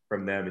going to get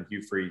from them and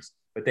Hugh Freeze.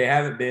 But they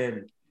haven't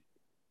been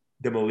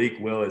the Malik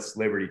Willis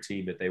Liberty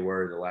team that they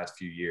were in the last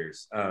few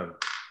years.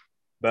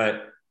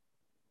 But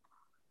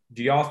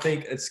do y'all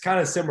think – it's kind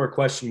of a similar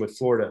question with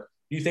Florida.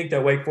 Do you think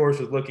that Wake Forest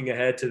was looking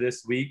ahead to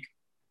this week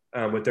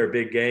with their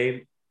big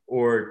game,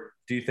 or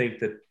do you think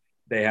that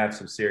they have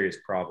some serious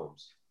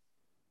problems?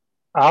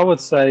 I would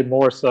say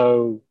more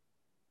so,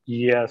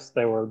 yes,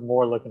 they were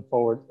more looking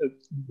forward,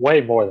 way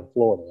more than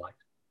Florida. Like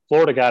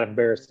Florida got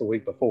embarrassed the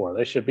week before.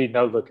 They should be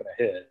no looking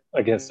ahead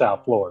against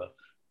South Florida.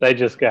 They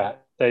just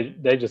got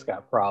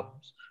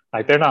problems.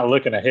 Like they're not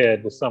looking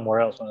ahead to somewhere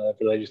else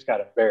after they just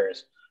got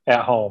embarrassed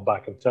at home by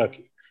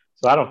Kentucky.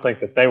 So I don't think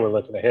that they were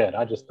looking ahead.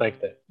 I just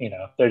think that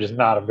they're just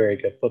not a very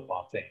good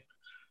football team.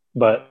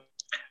 But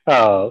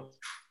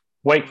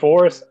Wake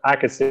Forest, I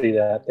could see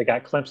that. They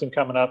got Clemson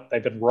coming up.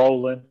 They've been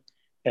rolling.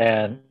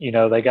 And,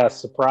 they got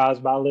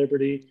surprised by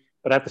Liberty.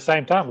 But at the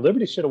same time,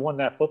 Liberty should have won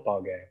that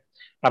football game.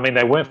 I mean,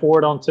 they went for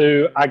it on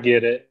 2. I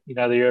get it.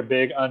 They're a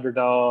big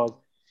underdog,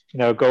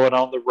 going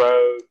on the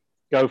road,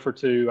 go for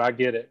 2. I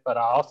get it. But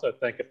I also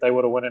think if they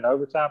would have won in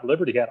overtime,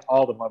 Liberty had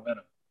all the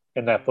momentum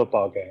in that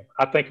football game.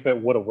 I think if it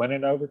would have won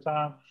in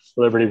overtime,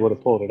 Liberty would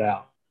have pulled it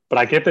out. But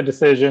I get the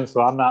decision, so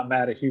I'm not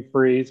mad at Hugh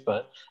Freeze,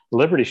 but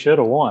Liberty should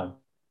have won.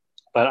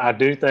 But I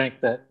do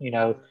think that,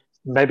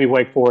 maybe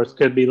Wake Forest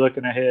could be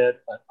looking ahead,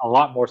 but a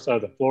lot more so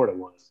than Florida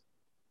was.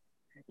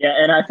 Yeah,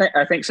 and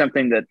I think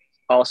something that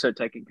also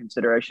take in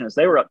consideration is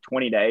they were up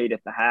 20-8 at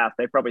the half.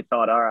 They probably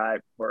thought, all right,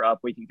 we're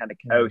up, we can kind of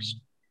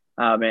coast.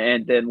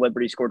 And then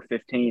Liberty scored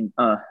 15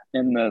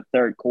 in the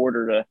third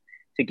quarter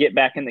to get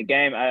back in the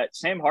game.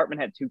 Sam Hartman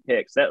had 2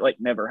 picks. That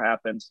never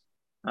happens.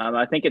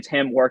 I think it's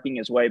him working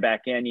his way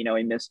back in. He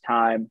missed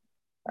time,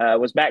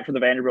 was back for the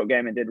Vanderbilt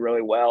game and did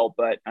really well.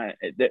 But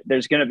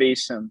there's going to be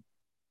some.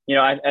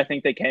 I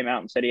think they came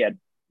out and said he had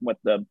with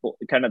the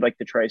kind of like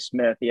the Trey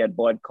Smith. He had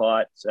blood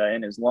clots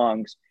in his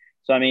lungs.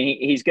 So, I mean,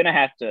 he's going to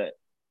have to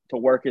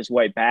work his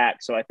way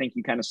back. So I think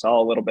you kind of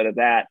saw a little bit of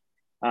that.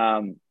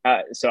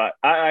 So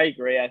I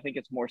agree. I think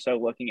it's more so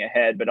looking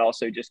ahead, but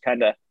also just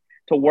kind of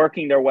to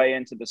working their way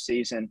into the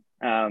season.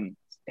 I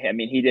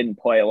mean, he didn't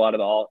practice a lot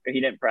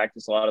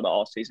of the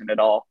all season at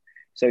all.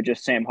 So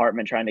just Sam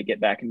Hartman trying to get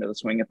back into the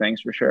swing of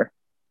things for sure.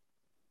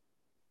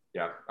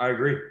 Yeah, I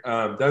agree.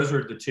 Those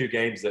were two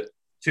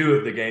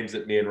of the games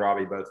that me and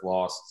Robbie both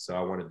lost. So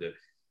I wanted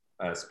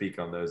to speak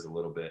on those a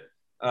little bit.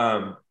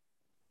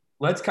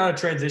 Let's kind of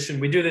transition.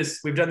 We've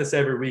done this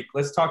every week.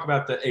 Let's talk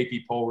about the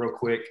AP poll real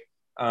quick.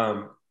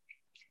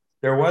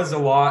 There was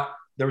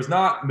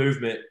not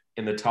movement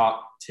in the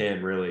top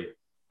 10 really,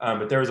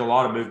 but there was a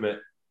lot of movement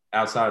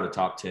outside of the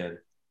top 10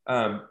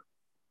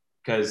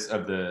 because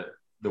of the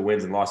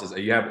wins and losses.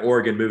 You have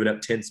Oregon moving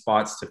up 10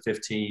 spots to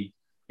 15.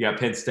 You have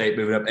Penn State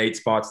moving up 8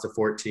 spots to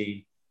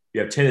 14.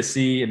 You have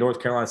Tennessee and North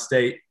Carolina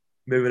State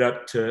moving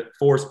up to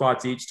 4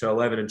 spots each to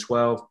 11 and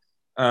 12.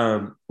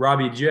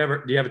 Robbie, do you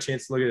have a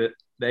chance to look at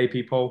the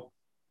AP poll?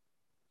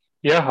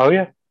 Yeah. Oh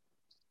yeah.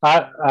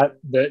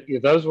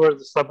 Those were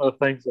some of the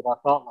things that I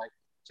thought, like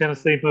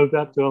Tennessee moved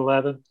up to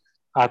 11.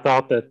 I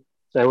thought that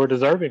they were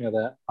deserving of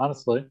that,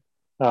 honestly.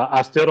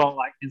 I still don't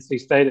like NC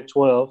State at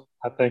 12.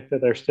 I think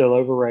that they're still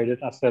overrated.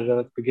 I said it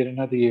at the beginning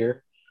of the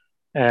year.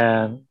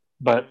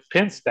 But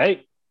Penn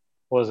State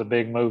was a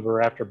big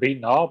mover after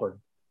beating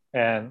Auburn.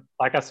 And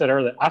like I said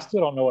earlier, I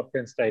still don't know what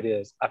Penn State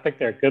is. I think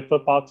they're a good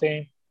football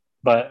team,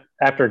 but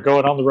after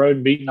going on the road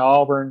and beating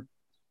Auburn,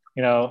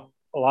 a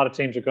lot of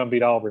teams are going to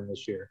beat Auburn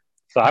this year.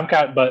 So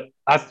but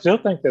I still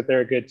think that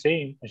they're a good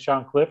team. And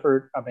Sean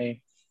Clifford, I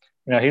mean,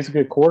 he's a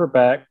good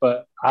quarterback,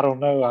 but I don't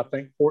know. I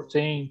think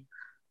 14,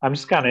 I'm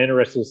just kind of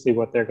interested to see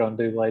what they're going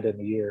to do late in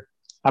the year.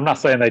 I'm not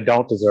saying they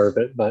don't deserve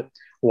it, but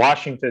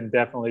Washington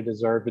definitely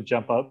deserved to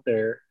jump up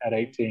there at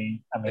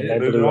 18. I mean, they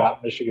blew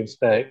out Michigan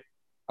State.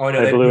 Oh,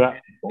 no, they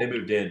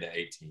moved into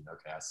 18.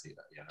 Okay, I see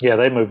that. Yeah,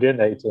 they moved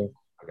into 18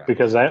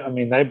 because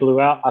they blew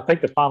out. I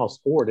think the final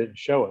score didn't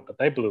show it, but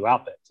they blew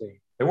out that team.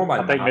 They won by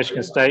I think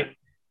Michigan State.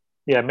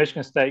 Yeah,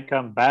 Michigan State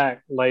come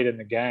back late in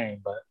the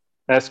game, but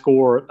that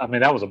score, I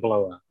mean, that was a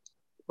blowout,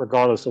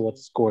 regardless of what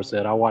the score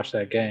said. I watched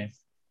that game,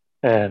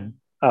 and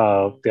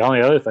the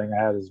only other thing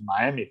I had is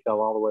Miami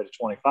fell all the way to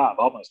 25,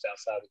 almost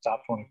outside the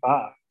top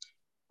 25,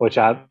 which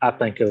I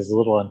think is a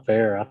little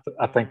unfair.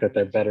 I think that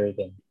they're better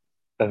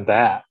than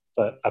that,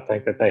 but I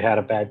think that they had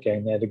a bad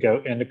game. They had to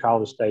go into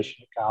College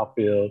Station at Kyle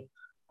Field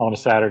on a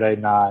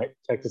Saturday night.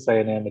 Texas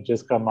A&M had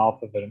just come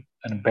off of an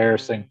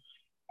embarrassing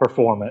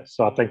performance,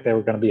 so I think they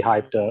were going to be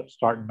hyped up.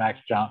 Starting Max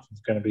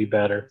Johnson's going to be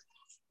better,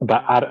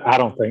 but I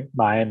don't think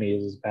Miami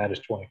is as bad as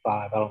 25.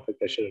 I don't think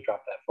they should have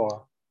dropped that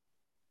far.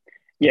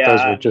 Yeah,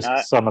 those were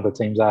just some of the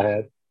teams I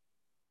had.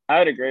 I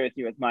would agree with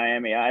you with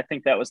Miami. I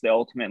think that was the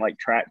ultimate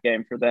track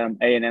game for them.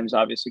 A&M's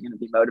obviously going to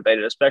be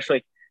motivated,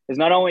 especially because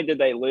not only did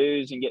they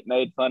lose and get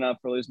made fun of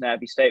for losing to App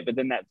State, but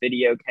then that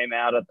video came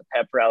out at the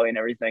pep rally and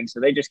everything. So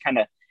they just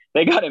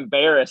they got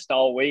embarrassed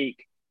all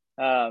week.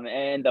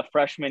 And the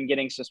freshman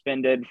getting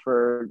suspended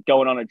for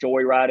going on a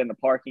joyride in the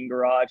parking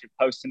garage and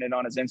posting it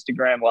on his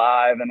Instagram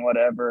live and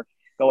whatever,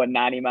 going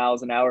 90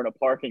 miles an hour in a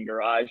parking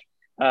garage.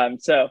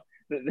 So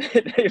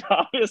they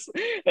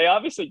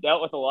obviously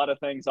dealt with a lot of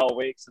things all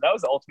week. So that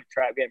was the ultimate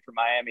trap game for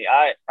Miami.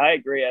 I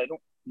agree. I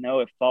don't know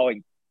if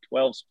falling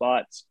 12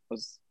 spots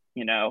was,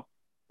 the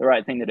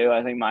right thing to do.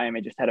 I think Miami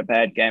just had a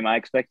bad game. I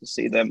expect to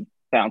see them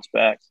bounce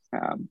back.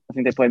 I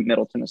think they play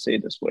Middle Tennessee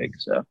this week.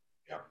 So,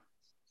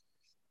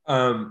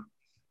 yeah.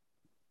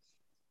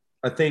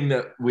 A thing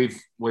that we've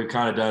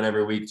kind of done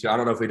every week too. I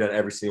don't know if we've done it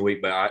every single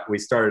week, but we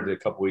started it a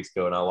couple weeks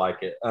ago and I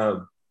like it.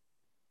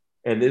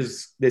 And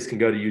this can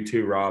go to you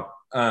too, Rob.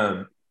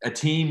 A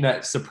team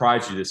that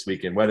surprised you this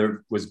weekend, whether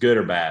it was good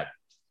or bad.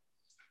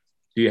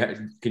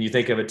 Can you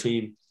think of a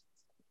team?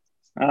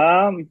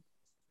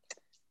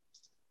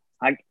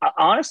 I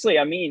honestly,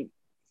 I mean,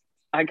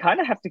 I kind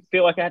of have to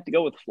feel like I have to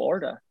go with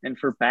Florida, and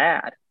for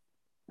bad,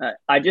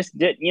 I just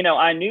did.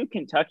 I knew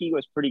Kentucky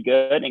was pretty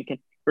good, and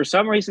for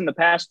some reason, the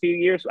past few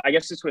years, I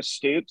guess this was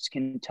Stoops.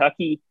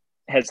 Kentucky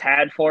has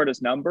had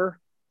Florida's number,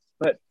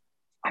 but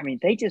I mean,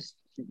 they just,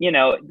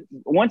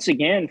 once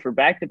again for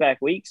back-to-back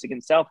weeks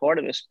against South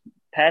Florida this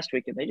past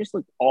weekend, they just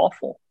looked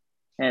awful,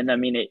 and I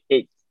mean,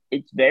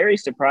 it's very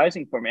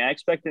surprising for me. I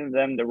expected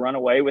them to run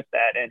away with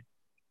that, and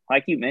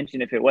like you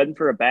mentioned, if it wasn't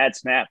for a bad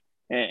snap.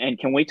 And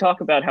can we talk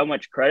about how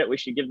much credit we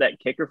should give that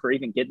kicker for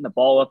even getting the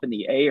ball up in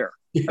the air?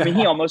 Yeah. I mean,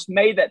 he almost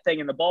made that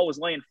thing and the ball was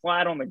laying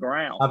flat on the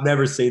ground. I've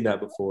never seen that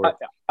before.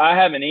 I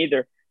haven't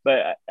either,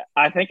 but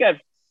I think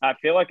I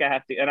feel like I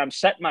have to, and I'm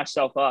setting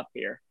myself up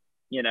here,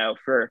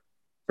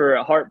 for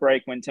a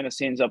heartbreak when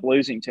Tennessee ends up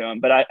losing to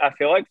them. But I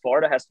feel like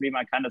Florida has to be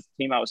my kind of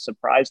team I was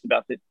surprised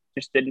about that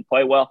just didn't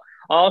play well.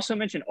 I also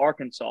mentioned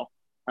Arkansas.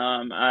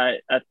 I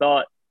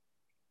thought,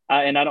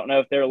 and I don't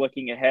know if they're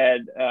looking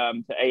ahead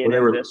to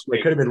A&M this week.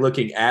 They could have been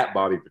looking at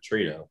Bobby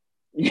Petrino.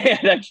 Yeah,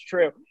 that's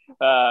true.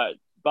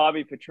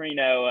 Bobby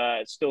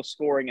Petrino still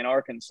scoring in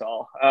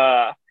Arkansas.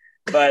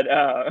 But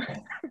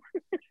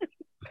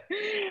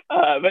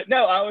but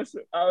no, I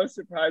was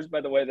surprised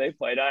by the way they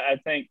played. I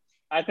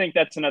think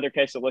that's another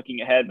case of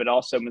looking ahead, but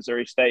also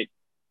Missouri State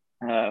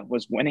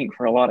was winning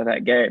for a lot of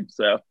that game,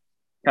 so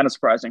kind of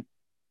surprising.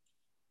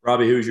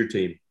 Robbie, who's your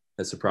team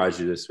that surprised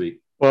you this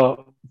week?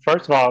 Well,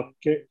 first of all,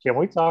 can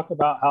we talk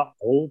about how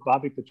old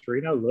Bobby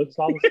Petrino looks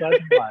all of a sudden?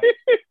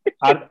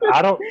 Like,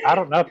 I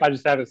don't know if I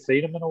just haven't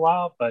seen him in a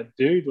while, but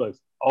dude looks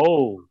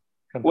old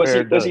Was he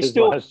compared was to he his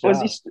still last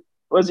was he job.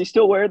 was he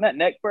still wearing that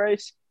neck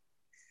brace?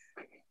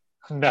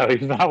 No,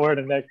 he's not wearing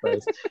a neck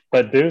brace,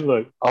 but dude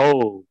looked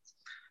old.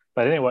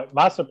 But anyway,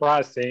 my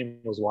surprise team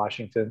was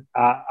Washington.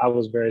 I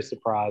was very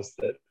surprised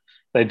that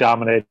they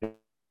dominated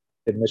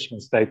Michigan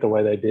State the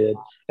way they did,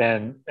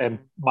 and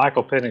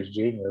Michael Penix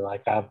Jr.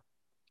 Like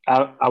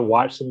I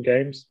watched some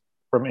games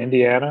from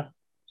Indiana,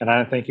 and I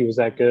didn't think he was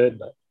that good,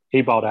 but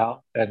he balled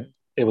out, and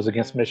it was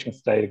against Michigan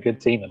State, a good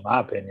team in my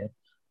opinion.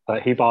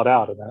 But he balled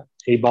out, and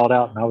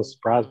I was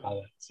surprised by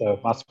that. So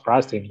my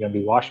surprise team is going to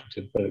be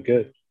Washington for the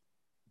good.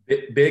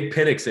 Big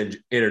Penix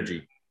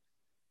energy.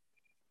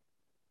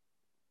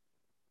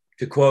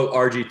 To quote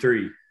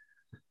RG3,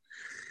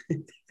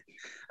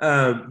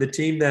 the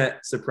team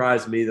that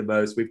surprised me the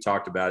most, we've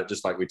talked about it,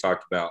 just like we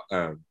talked about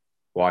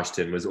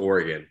Washington, was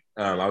Oregon.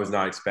 I was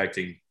not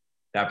expecting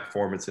that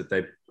performance that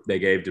they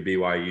gave to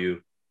BYU.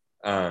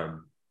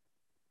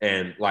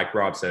 And like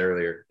Rob said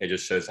earlier, it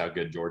just shows how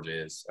good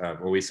Georgia is.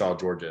 When we saw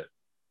Georgia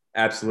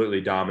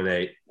absolutely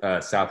dominate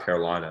South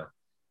Carolina.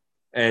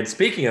 And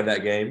speaking of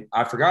that game,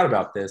 I forgot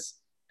about this.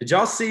 Did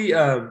y'all see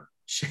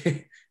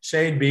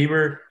Shane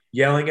Beamer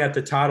yelling at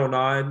the Title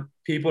IX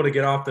people to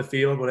get off the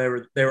field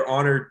whenever they were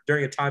honored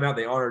during a timeout?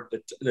 They honored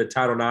the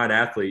Title IX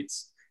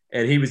athletes,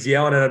 and he was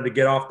yelling at them to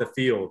get off the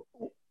field.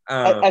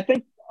 I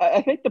think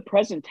the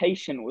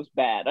presentation was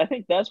bad. I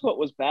think that's what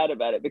was bad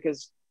about it,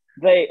 because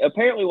they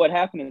apparently what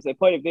happened is they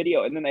played a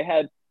video and then they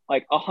had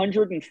like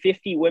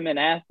 150 women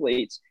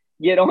athletes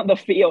get on the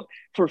field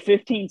for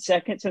 15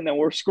 seconds and then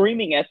we're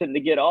screaming at them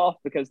to get off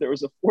because there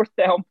was a fourth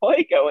down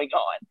play going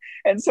on.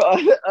 And so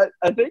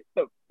I think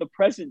the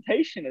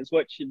presentation is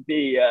what should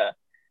be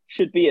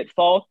at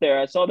fault there.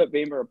 I saw that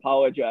Beamer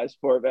apologized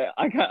for it, but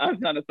I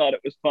kind of thought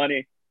it was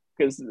funny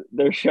because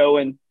they're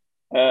showing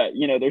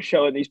they're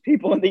showing these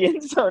people in the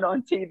end zone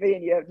on TV,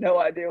 and you have no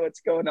idea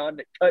what's going on.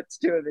 It cuts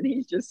to him, and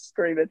he's just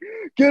screaming,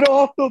 "Get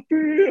off the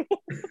field!"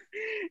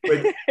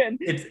 and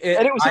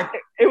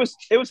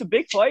it was a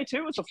big play too.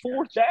 It was a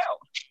fourth down,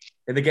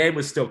 and the game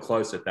was still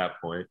close at that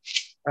point.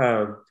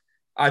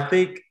 I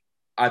think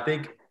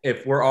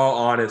if we're all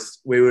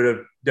honest, we would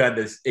have done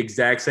this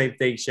exact same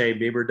thing Shane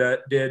Beamer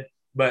did,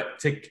 but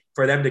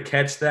for them to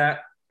catch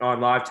that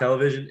on live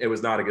television, it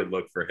was not a good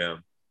look for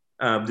him.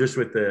 Just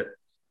with the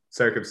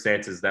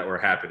circumstances that were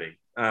happening.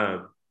 I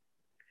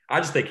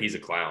just think he's a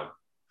clown.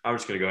 I'm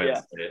just going to go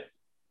ahead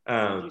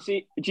and say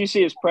it. Did you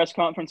see his press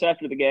conference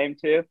after the game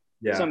too?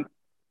 Yeah.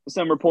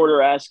 Some reporter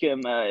asked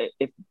him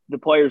if the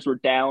players were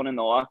down in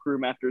the locker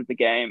room after the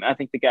game. I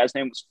think the guy's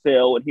name was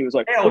Phil, and he was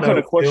like, "What kind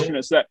of question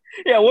is that?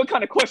 Yeah, what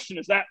kind of question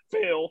is that,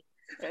 Phil?"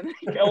 And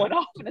then going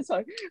off, and it's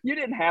like, you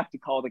didn't have to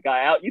call the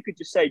guy out. You could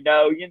just say,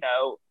 "No,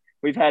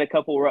 we've had a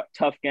couple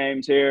tough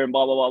games here, and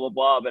blah blah blah blah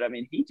blah." But I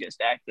mean, he just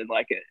acted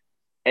like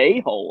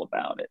a-hole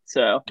about it.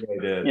 So,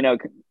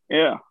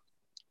 yeah.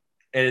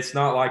 And it's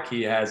not like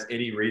he has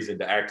any reason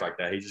to act like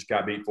that. He just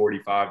got beat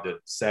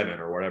 45-7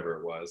 or whatever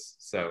it was.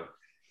 So,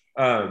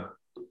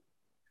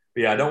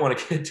 yeah, I don't want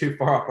to get too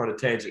far off on a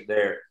tangent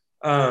there.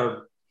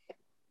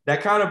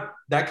 That kind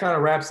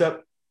of wraps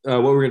up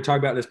what we're going to talk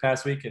about this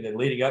past week, and then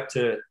leading up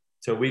to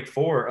week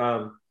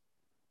 4.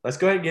 Let's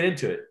go ahead and get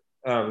into it.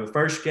 The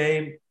first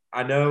game,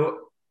 I know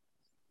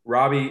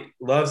Robbie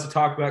loves to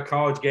talk about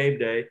College Game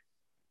Day.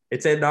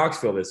 It's in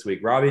Knoxville this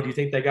week. Robbie, do you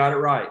think they got it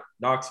right?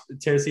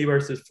 Tennessee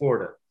versus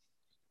Florida.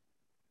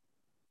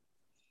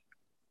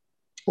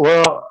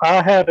 Well,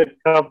 I had a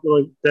couple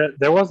of –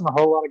 there wasn't a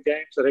whole lot of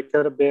games that it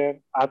could have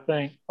been. I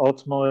think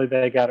ultimately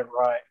they got it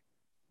right.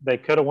 They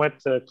could have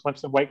went to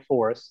Clemson-Wake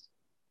Forest,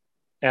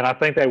 and I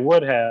think they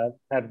would have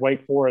had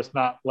Wake Forest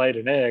not laid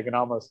an egg and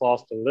almost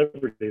lost to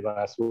Liberty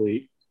last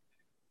week.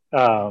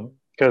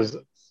 Because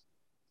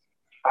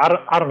I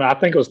don't know. I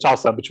think it was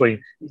toss-up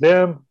between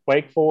them,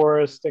 Wake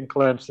Forest, and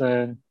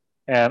Clemson,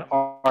 and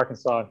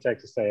Arkansas and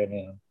Texas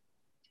A&M.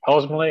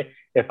 Ultimately,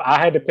 if I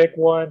had to pick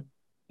one,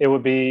 it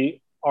would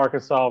be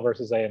Arkansas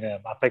versus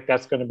A&M. I think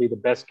that's going to be the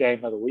best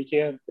game of the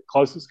weekend, the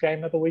closest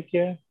game of the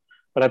weekend.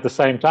 But at the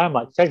same time,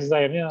 like Texas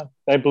A&M,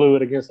 they blew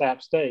it against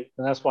App State,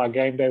 and that's why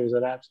game day was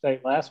at App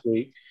State last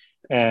week.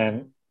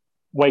 And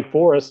Wake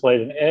Forest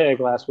laid an egg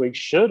last week,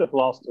 should have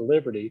lost to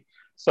Liberty.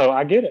 So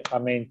I get it. I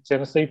mean,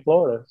 Tennessee,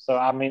 Florida. So,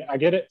 I mean, I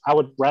get it. I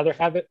would rather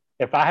have it.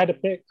 If I had to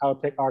pick, I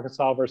would pick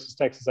Arkansas versus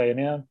Texas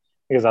A&M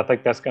because I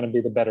think that's going to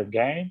be the better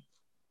game.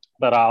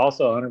 But I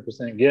also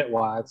 100% get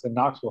why it's in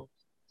Knoxville.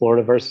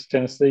 Florida versus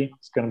Tennessee.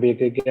 It's going to be a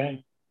good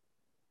game.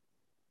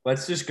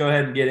 Let's just go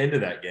ahead and get into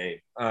that game.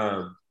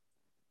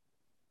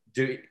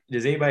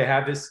 Does anybody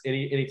have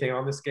anything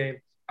on this game?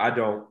 I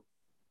don't.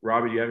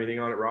 Robbie, do you have anything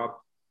on it, Rob?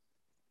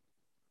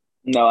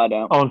 No, I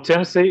don't. On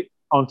Tennessee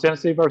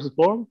versus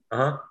Florida.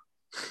 Uh-huh.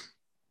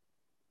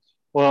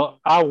 Well,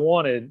 I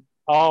wanted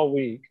all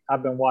week.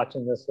 I've been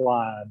watching this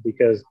line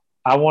because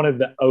I wanted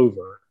the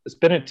over. It's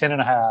been at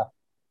 10.5,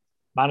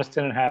 minus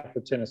 10.5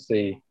 for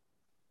Tennessee,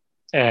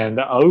 and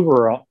the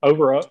over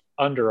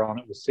under on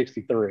it was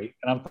 63.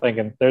 And I'm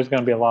thinking there's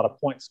going to be a lot of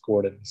points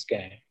scored in this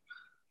game.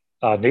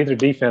 Neither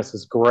defense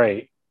is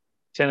great.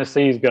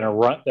 Tennessee is going to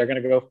run. They're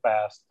going to go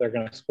fast. They're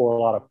going to score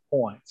a lot of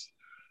points.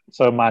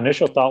 So my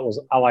initial thought was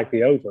I like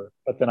the over,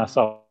 but then I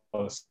saw it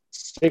was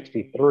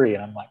 63,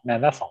 and I'm like,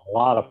 man, that's a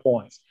lot of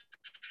points.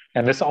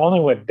 And this only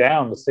went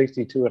down to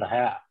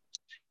 62.5.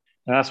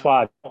 And that's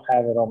why I don't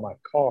have it on my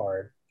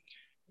card.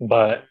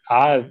 But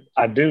I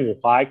do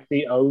like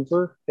the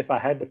over if I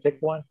had to pick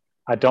one.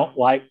 I don't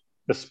like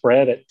the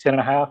spread at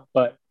 10.5,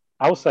 but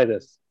I will say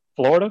this: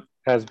 Florida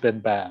has been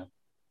bad.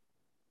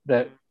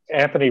 That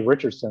Anthony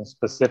Richardson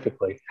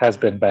specifically has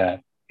been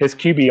bad. His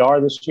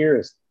QBR this year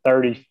is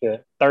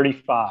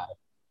 35,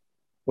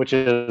 which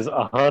is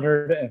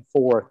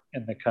 104th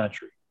in the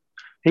country.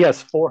 He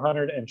has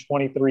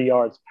 423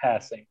 yards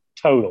passing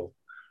total,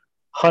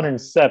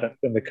 107th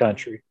in the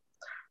country.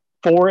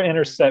 4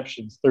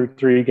 interceptions through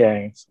 3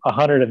 games,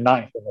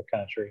 109th in the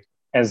country,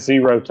 and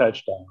 0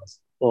 touchdowns,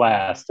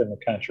 last in the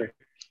country.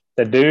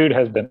 The dude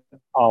has been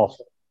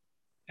awful.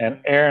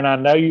 And Aaron, I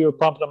know you were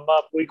pumping him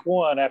up week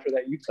 1 after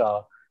that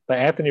Utah, but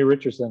Anthony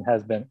Richardson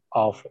has been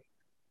awful.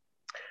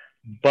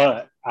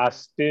 But I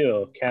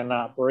still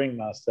cannot bring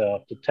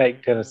myself to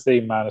take Tennessee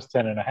minus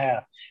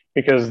 10.5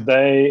 because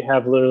they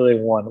have literally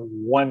won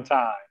one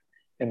time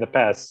in the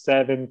past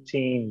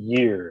 17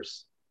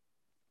 years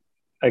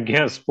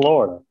against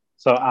Florida.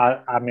 So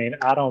I mean,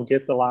 I don't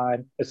get the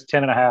line. It's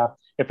 10.5.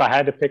 If I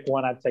had to pick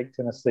one, I'd take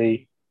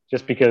Tennessee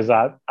just because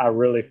I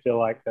really feel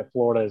like that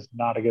Florida is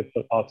not a good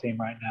football team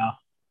right now.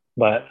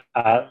 But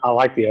I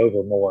like the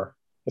over more.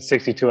 It's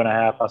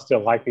 62.5. I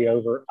still like the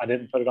over. I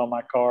didn't put it on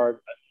my card,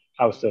 but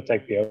I would still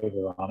take the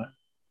over on it.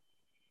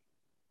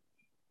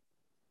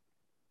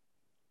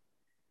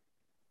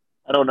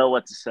 I don't know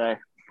what to say.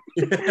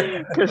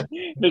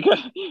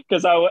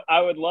 because I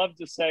would love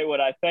to say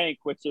what I think,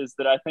 which is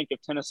that I think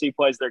if Tennessee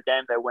plays their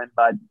game, they win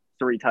by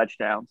 3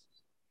 touchdowns.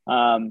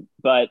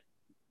 But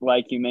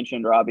like you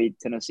mentioned, Robbie,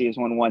 Tennessee has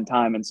won one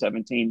time in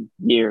 17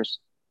 years,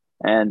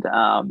 and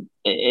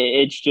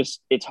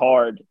it's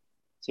hard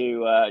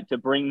to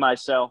bring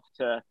myself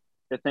to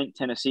think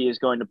Tennessee is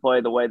going to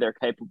play the way they're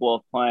capable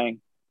of playing,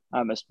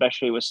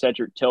 especially with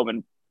Cedric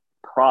Tillman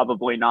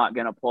probably not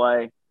going to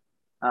play.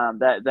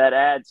 That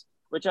adds.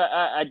 Which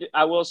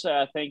I will say,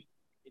 I think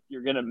if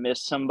you're going to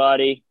miss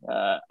somebody,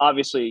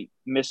 obviously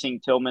missing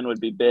Tillman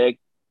would be big,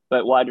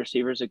 but wide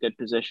receiver is a good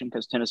position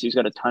because Tennessee's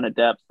got a ton of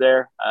depth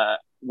there.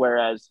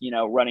 Whereas,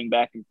 running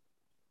back and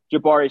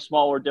Jabari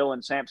Small or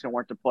Dylan Sampson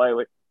weren't to play,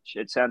 which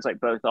it sounds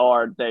like both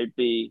are, they'd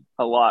be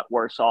a lot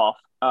worse off.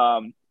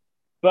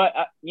 But,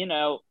 I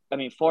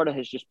mean, Florida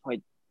has just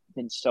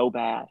been so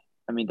bad.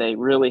 I mean, they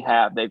really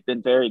have. They've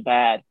been very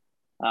bad.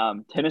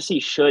 Tennessee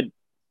should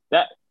 –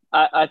 that.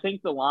 I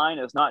think the line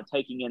is not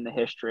taking in the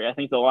history. I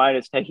think the line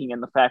is taking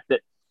in the fact that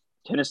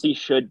Tennessee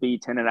should be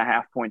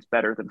 10.5 points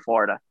better than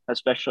Florida,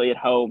 especially at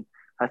home,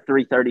 a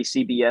 3:30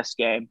 CBS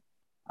game.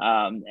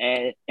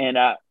 I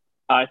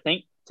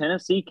think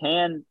Tennessee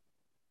can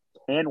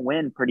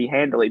win pretty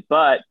handily,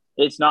 but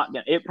it's not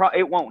going.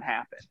 It won't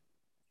happen.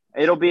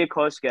 It'll be a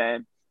close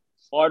game.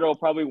 Florida will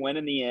probably win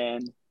in the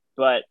end,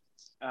 but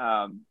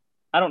I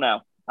don't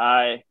know.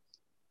 I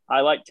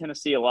like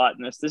Tennessee a lot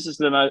in this. This is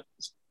the most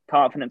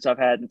confidence I've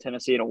had in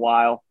Tennessee in a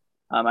while.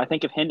 I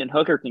think if Hendon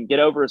Hooker can get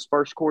over his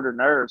first quarter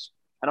nerves,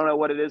 I don't know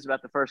what it is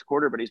about the first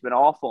quarter, but he's been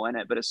awful in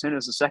it. But as soon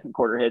as the second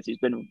quarter hits, he's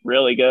been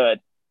really good.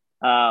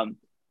 And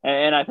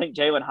I think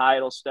Jalen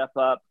Hyatt will step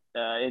up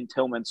in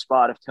Tillman's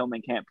spot if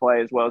Tillman can't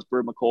play, as well as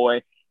Brew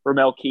McCoy,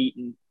 Ramel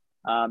Keaton.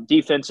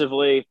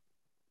 Defensively,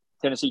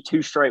 Tennessee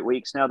 2 straight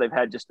weeks now. They've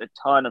had just a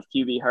ton of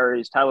QB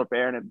hurries. Tyler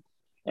Barron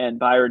and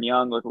Byron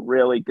Young look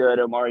really good.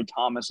 Omari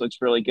Thomas looks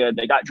really good.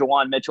 They got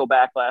Jawan Mitchell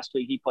back last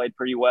week. He played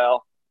pretty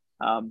well.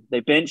 They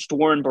benched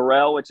Warren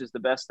Burrell, which is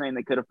the best thing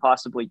they could have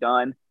possibly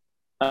done.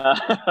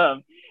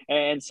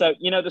 And so,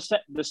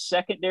 the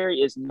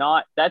secondary is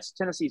not – that's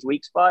Tennessee's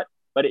weak spot,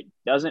 but it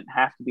doesn't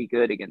have to be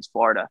good against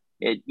Florida.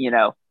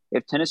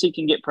 If Tennessee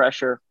can get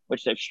pressure,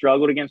 which they've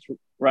struggled against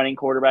running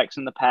quarterbacks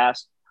in the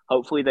past,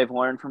 hopefully they've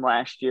learned from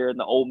last year and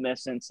the Ole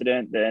Miss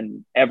incident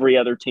and every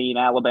other team,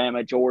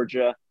 Alabama,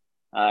 Georgia –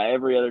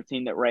 every other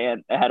team that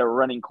had a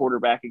running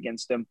quarterback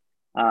against them.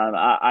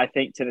 I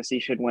think Tennessee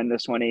should win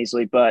this one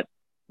easily, but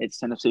it's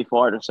Tennessee,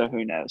 Florida, so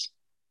who knows?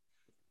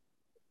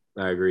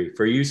 I agree.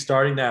 For you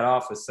starting that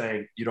off as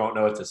saying you don't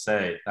know what to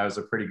say, that was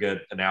a pretty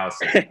good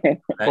analysis.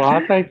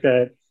 I think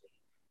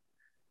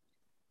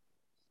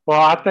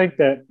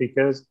that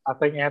because I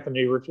think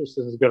Anthony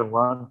Richardson is going to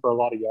run for a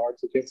lot of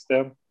yards against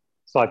them.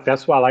 So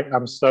that's why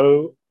I'm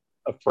so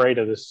afraid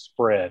of this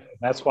spread, and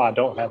that's why I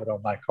don't have it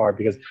on my card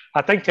because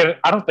I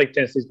don't think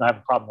Tennessee's gonna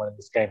have a problem winning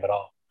this game at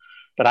all,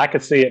 but I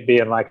could see it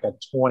being like a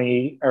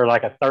 20 or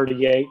like a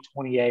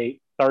 38-28,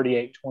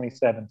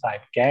 38-27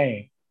 type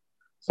game.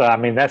 So, I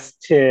mean, that's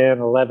 10,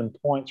 11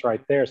 points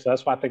right there. So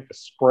that's why I think the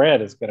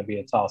spread is going to be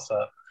a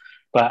toss-up.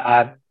 But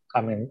I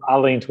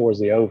lean towards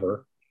the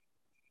over.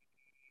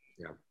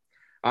 Yeah.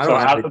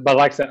 But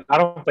like I said, I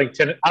don't think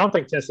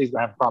Tennessee's going to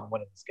have a problem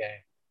winning this game.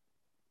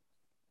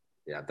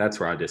 Yeah, that's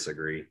where I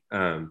disagree.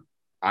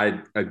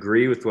 I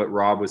agree with what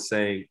Rob was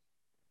saying.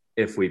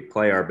 If we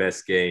play our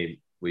best game,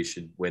 we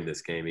should win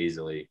this game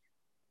easily.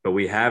 But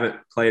we haven't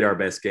played our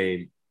best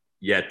game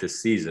yet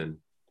this season.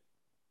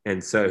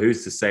 And so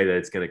who's to say that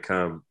it's going to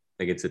come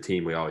against a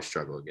team we always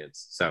struggle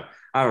against? So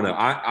I don't know.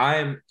 I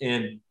am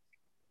in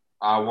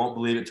I won't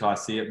believe it till I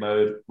see it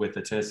mode with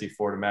the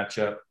Tennessee-Florida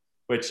matchup,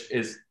 which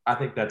is I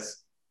think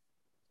that's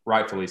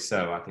rightfully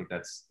so. I think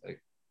that's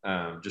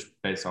just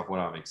based off what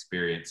I've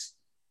experienced.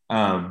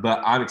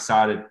 But I'm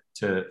excited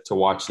to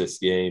watch this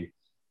game.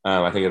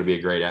 I think it'll be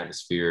a great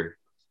atmosphere.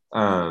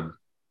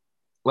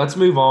 Let's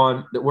move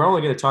on. We're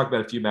only going to talk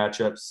about a few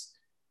matchups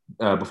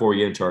before we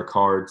get into our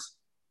cards.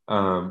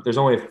 There's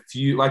only a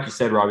few, like you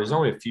said, Rob, there's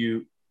only a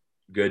few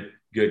good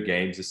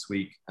games this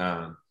week.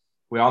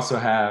 We also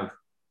have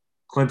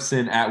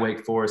Clemson at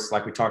Wake Forest.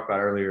 Like we talked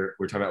about earlier,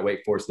 we're talking about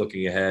Wake Forest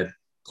looking ahead.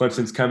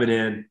 Clemson's coming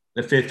in,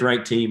 the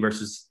 5th-ranked team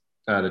versus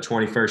the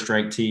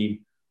 21st-ranked team.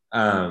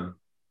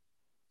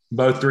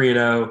 Both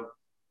 3-0,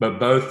 but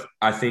both,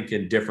 I think,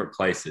 in different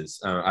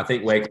places. I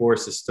think Wake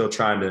Forest is still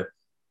trying to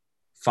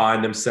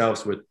find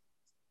themselves with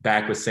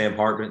Sam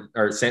Hartman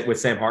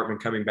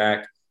coming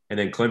back, and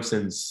then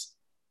Clemson's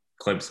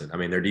Clemson. I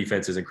mean, their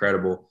defense is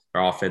incredible.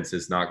 Their offense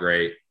is not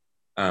great.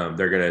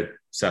 They're going to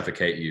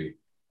suffocate you.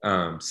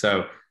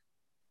 So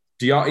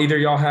do either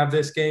y'all have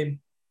this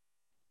game?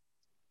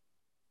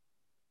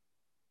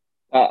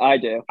 I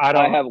do.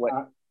 I have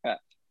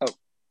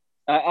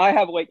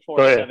Wake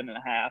Forest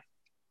 7.5.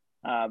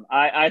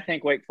 I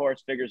think Wake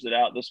Forest figures it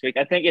out this week.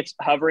 I think it's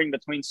hovering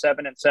between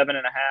 7 and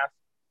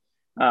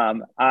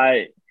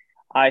 7.5.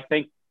 I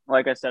think,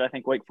 like I said, I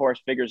think Wake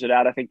Forest figures it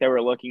out. I think they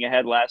were looking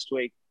ahead last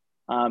week.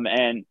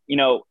 And,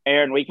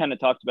 Aaron, we kind of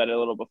talked about it a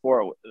little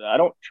before. I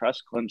don't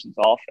trust Clemson's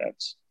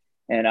offense.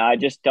 And I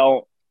just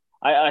don't.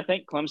 I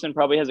think Clemson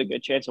probably has a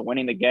good chance of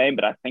winning the game,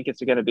 but I think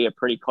it's going to be a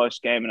pretty close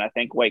game, and I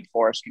think Wake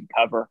Forest can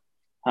cover.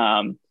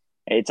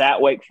 It's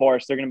at Wake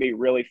Forest. They're going to be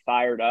really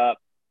fired up.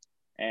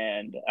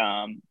 And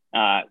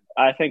I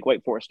think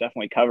Wake Forest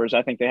definitely covers.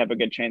 I think they have a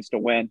good chance to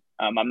win.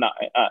 I'm not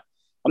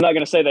going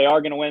to say they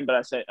are going to win,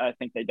 but I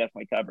think they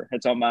definitely cover.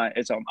 It's on my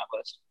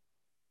list.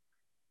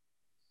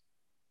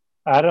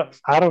 I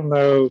don't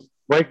know.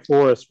 Wake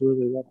Forest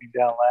really let me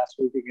down last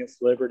week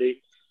against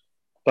Liberty,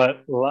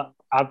 but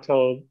I've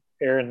told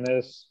Aaron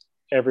this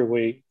every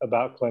week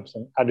about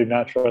Clemson. I do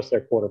not trust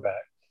their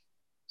quarterback.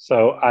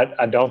 So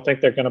I don't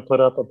think they're going to put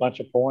up a bunch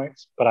of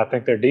points, but I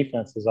think their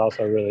defense is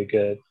also really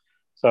good.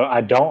 So I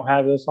don't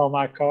have this on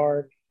my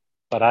card,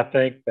 but I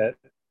think that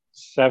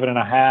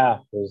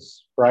 7.5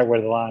 is right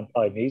where the line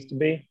probably needs to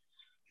be,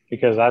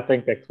 because I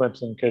think that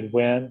Clemson could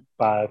win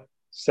by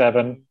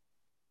 7,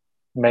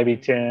 maybe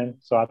 10.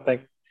 So I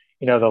think,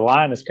 the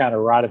line is kind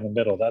of right in the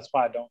middle. That's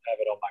why I don't have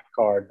it on my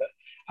card. But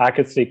I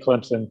could see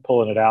Clemson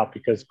pulling it out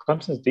because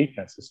Clemson's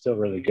defense is still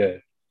really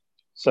good.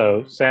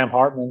 So Sam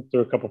Hartman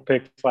threw a couple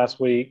picks last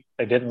week.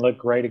 They didn't look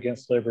great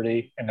against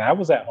Liberty, and that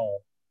was at home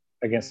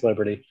against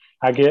Liberty.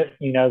 I get,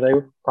 they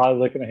were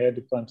probably looking ahead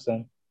to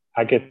Clemson.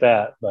 I get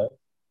that, but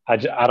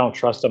I don't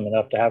trust them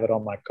enough to have it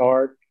on my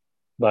card.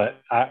 But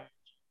I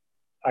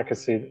could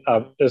see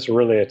it's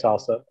really a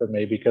toss-up for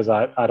me because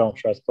I don't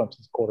trust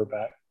Clemson's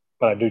quarterback,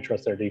 but I do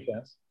trust their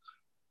defense.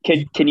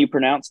 Can you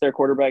pronounce their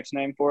quarterback's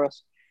name for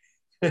us?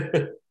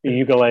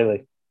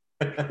 Ukulele.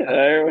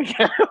 There we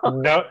go.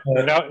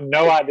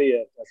 No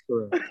idea. That's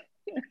correct.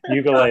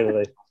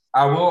 Ukulele.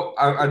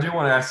 I do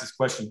want to ask this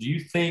question. Do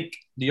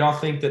y'all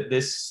think that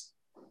this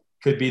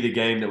could be the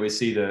game that we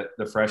see the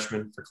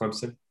freshman for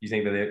Clemson? You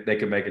think that they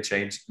could make a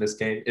change in this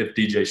game if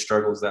DJ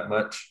struggles that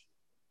much?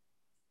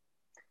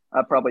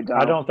 I probably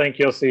don't. I don't think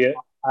you'll see it.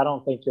 I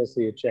don't think you'll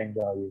see a change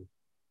all year.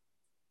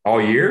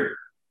 All year?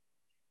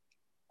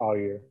 All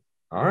year.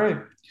 All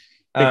right.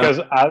 Because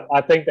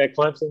I think that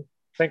Clemson's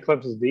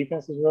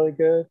defense is really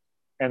good,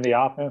 and the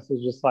offense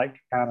is just like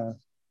kind of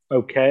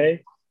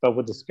okay. But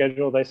with the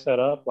schedule they set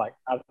up, like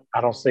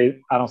I don't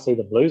see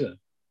them losing.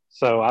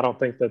 So I don't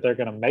think that they're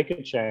going to make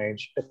a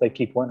change if they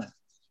keep winning.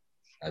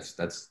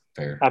 That's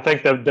fair. I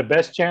think the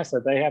best chance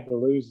that they have to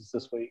lose is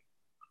this week.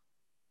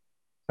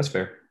 That's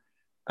fair.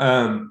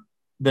 The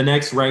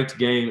next ranked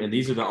game, and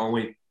these are the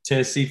only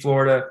Tennessee,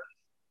 Florida,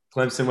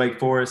 Clemson, Wake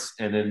Forest,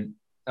 and then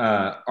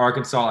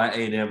Arkansas at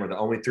A&M are the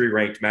only 3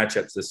 ranked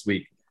matchups this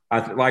week.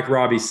 Like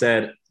Robbie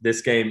said,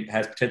 this game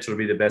has potential to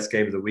be the best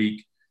game of the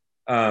week.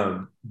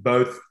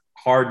 Both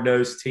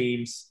hard-nosed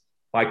teams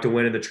like to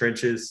win in the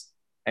trenches.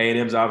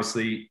 A&M's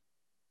obviously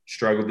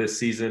struggled this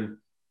season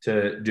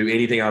to do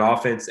anything on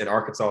offense, and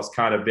Arkansas has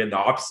kind of been the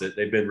opposite.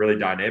 They've been really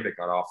dynamic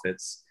on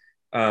offense.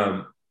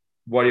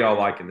 What do y'all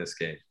like in this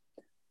game?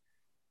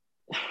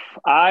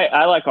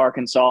 I like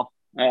Arkansas.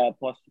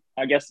 Plus,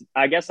 I guess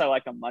I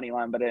like a money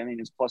line, but I mean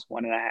it's plus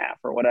 1.5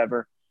 or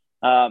whatever.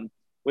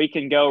 we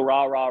can go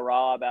rah rah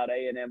rah about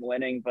A&M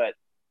winning, but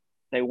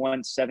they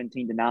won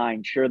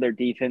 17-9. Sure, their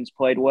defense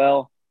played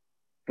well,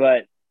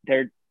 but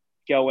they're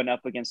going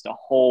up against a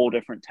whole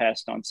different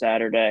test on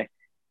Saturday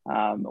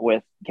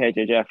with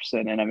KJ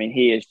Jefferson. And I mean,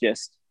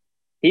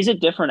 he's a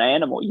different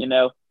animal. You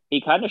know,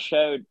 he kind of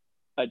showed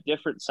a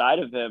different side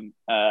of him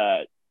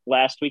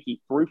last week.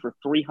 He threw for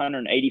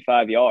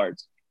 385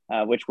 yards,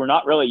 which we're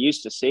not really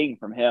used to seeing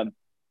from him.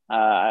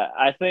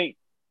 I think,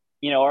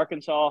 you know,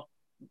 Arkansas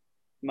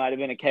might have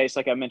been a case,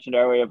 like I mentioned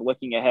earlier, of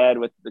looking ahead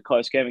with the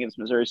close game against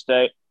Missouri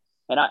State.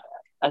 And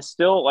I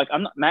still, like,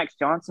 I'm not Max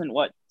Johnson,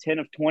 10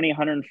 of 20,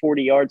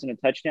 140 yards and a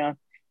touchdown.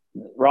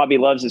 Robbie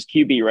loves his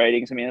QB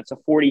ratings. I mean, that's a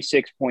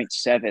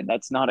 46.7.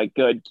 That's not a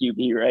good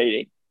QB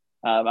rating.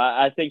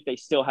 I think they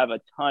still have a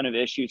ton of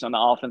issues on the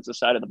offensive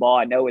side of the ball.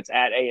 I know it's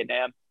at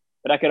A&M,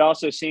 but I could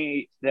also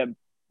see them,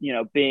 you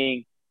know,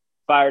 being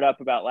fired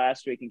up about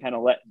last week and kind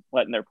of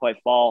letting their play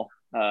fall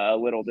a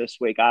little this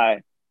week.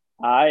 I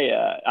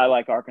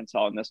like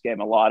Arkansas in this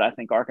game a lot. I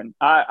think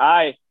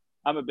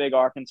I'm a big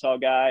Arkansas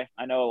guy.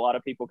 I know a lot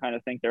of people kind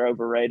of think they're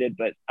overrated,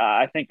 but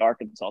I think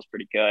Arkansas is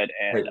pretty good.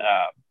 And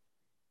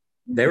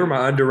they were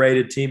my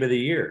underrated team of the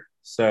year.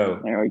 So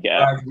there we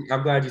go.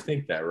 I'm glad you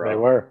think that, Rob. They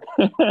were.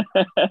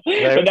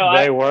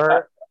 They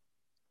were.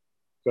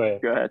 Go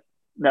ahead. Go ahead.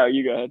 No,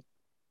 you go ahead.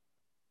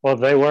 Well,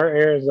 they were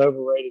Aaron's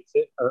overrated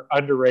or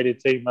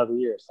underrated team of the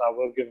year, so I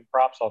will give them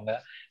props on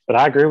that. But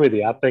I agree with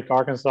you. I think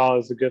Arkansas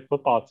is a good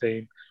football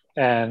team,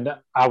 and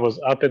I was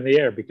up in the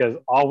air because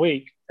all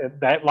week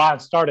that line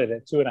started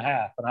at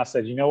 2.5, and I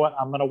said, you know what,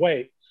 I'm going to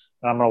wait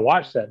and I'm going to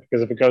watch that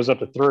because if it goes up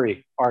to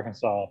 3,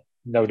 Arkansas,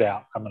 no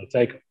doubt, I'm going to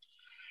take them.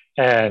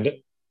 And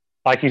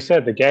like you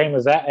said, the game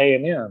is at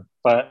A&M,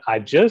 but I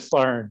just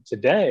learned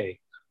tonight,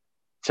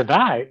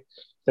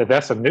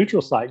 that's a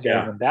neutral site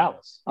game in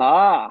Dallas.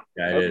 Yeah,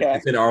 it is.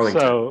 It's in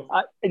Arlington. So,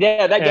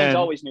 that game's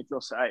always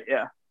neutral site,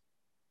 yeah.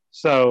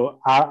 So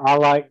I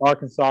like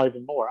Arkansas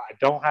even more. I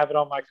don't have it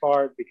on my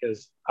card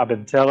because I've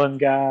been telling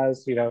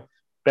guys, you know,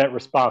 bet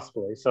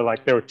responsibly. So,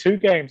 like, there were 2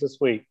 games this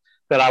week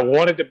that I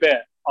wanted to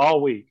bet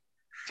all week.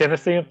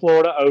 Tennessee and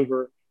Florida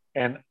over,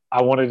 and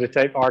I wanted to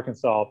take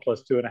Arkansas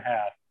plus 2.5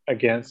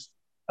 against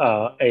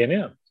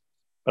A&M.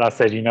 But I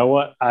said, you know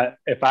what?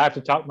 If I have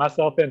to talk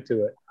myself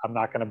into it, I'm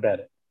not going to bet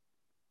it.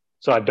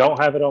 So I don't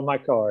have it on my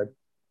card,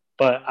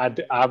 but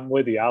I'm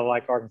with you. I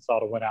like Arkansas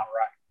to win outright.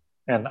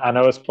 And I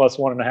know it's plus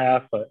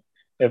 1.5, but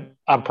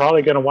I'm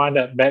probably going to wind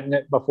up betting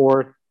it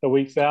before the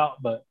week's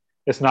out, but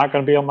it's not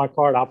going to be on my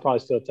card. I'll probably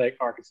still take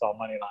Arkansas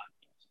money line.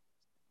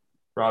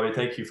 Robbie,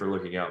 thank you for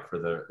looking out for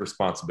the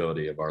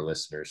responsibility of our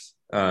listeners.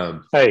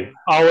 Hey,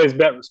 always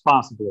bet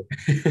responsibly.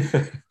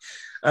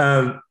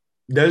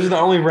 Those are the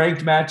only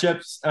ranked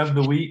matchups of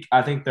the week.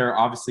 I think there are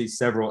obviously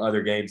several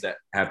other games that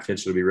have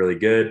potential to be really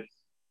good.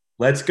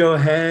 Let's go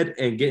ahead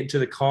and get into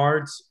the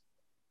cards.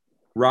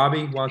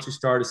 Robbie, why don't you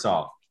start us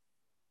off?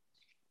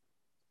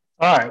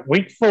 All right,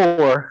 week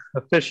 4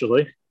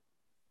 officially.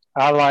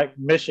 I like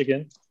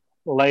Michigan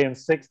laying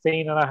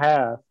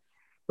 16.5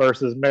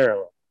 versus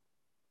Maryland.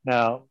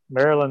 Now,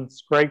 Maryland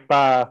scraped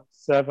by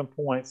 7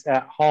 points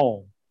at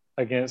home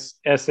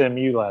against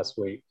SMU last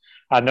week.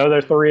 I know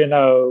they're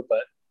 3-0,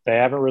 but they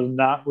haven't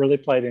not really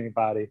played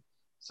anybody.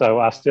 So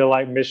I still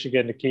like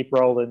Michigan to keep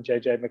rolling.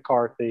 J.J.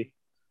 McCarthy.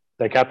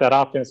 They got that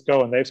offense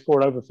going. They've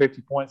scored over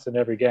 50 points in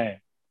every game.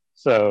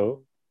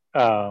 So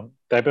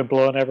they've been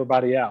blowing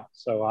everybody out.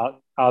 So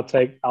I'll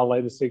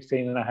lay the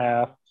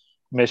 16.5,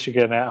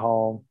 Michigan at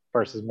home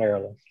versus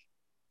Maryland.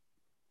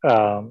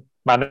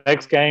 My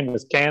next game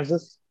is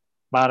Kansas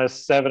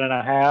minus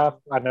 7.5.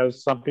 I know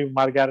some people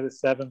might have got it at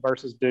 7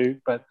 versus Duke,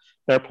 but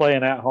they're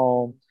playing at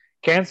home.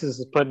 Kansas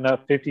is putting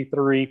up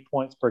 53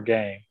 points per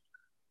game.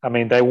 I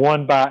mean, they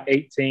won by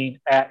 18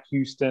 at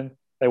Houston.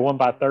 They won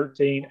by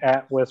 13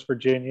 at West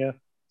Virginia.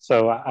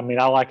 So, I mean,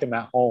 I like them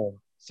at home,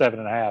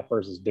 7.5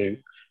 versus Duke.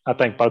 I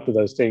think both of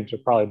those teams are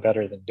probably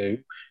better than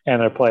Duke,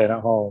 and they're playing at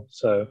home.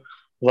 So,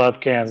 love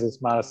Kansas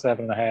minus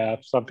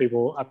 7.5. Some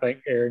people, I think,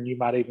 Aaron, you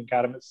might even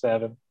got them at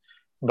 7,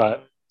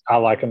 but I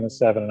like them at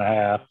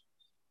 7.5.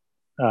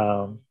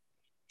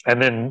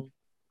 And then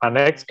my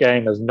next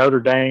game is Notre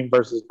Dame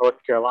versus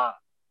North Carolina.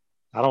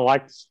 I don't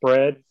like the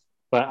spread,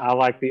 but I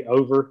like the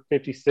over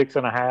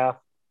 56.5.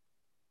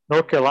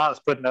 North Carolina's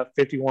putting up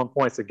 51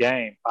 points a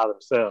game by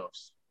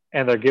themselves,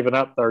 and they're giving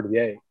up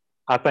 38.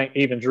 I think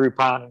even Drew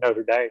Pine and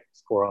Notre Dame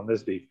score on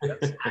this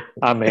defense.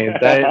 I mean,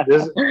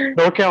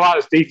 North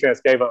Carolina's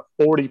defense gave up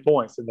 40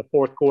 points in the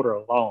fourth quarter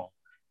alone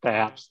to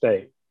App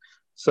State.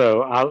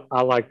 So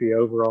I like the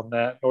over on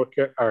that.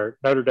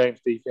 Notre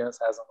Dame's defense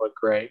hasn't looked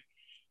great.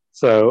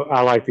 So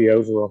I like the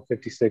over on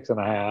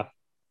 56.5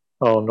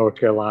 on North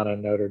Carolina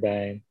and Notre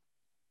Dame.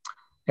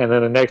 And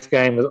then the next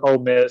game is Ole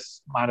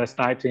Miss minus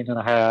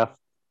 19.5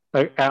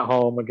 at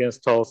home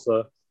against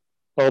Tulsa.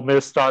 Ole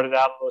Miss started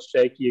out a little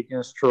shaky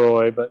against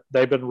Troy, but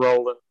they've been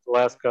rolling the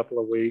last couple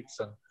of weeks.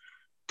 And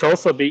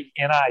Tulsa beat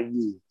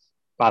NIU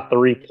by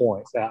 3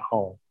 points at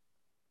home.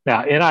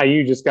 Now,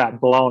 NIU just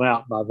got blown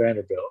out by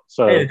Vanderbilt.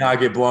 So They did not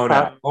get blown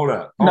out. Hold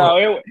up.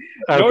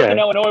 Northern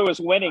Illinois was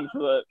winning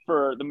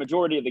for the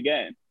majority of the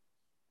game.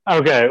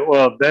 Okay,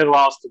 well, they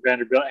lost to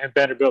Vanderbilt, and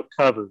Vanderbilt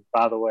covered,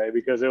 by the way,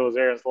 because it was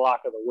Aaron's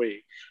lock of the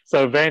week.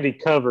 So Vandy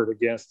covered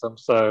against them.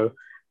 So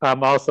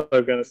I'm also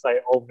going to say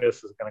Ole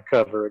Miss is going to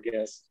cover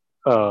against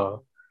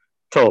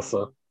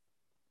Tulsa.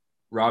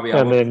 Robbie,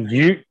 and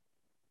then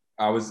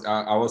I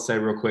will say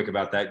real quick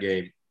about that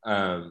game.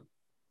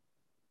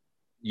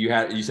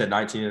 You said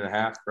 19 and a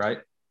half, right?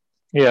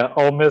 Yeah,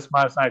 Ole Miss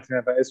minus 19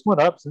 and a half. It's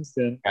went up since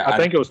then. I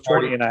think it was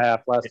 20 and a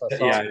half last I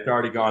saw. Yeah, it's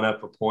already gone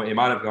up a point. It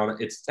might have gone.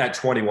 It's at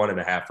 21 and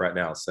a half right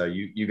now. So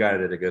you got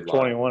it at a good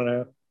line. 21 and a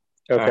half.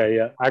 Okay,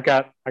 yeah. I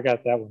got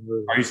that one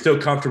moving. Are you still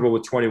comfortable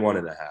with 21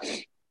 and a half?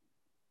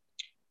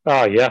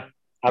 Oh, yeah.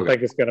 I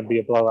think it's going to be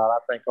a blowout. I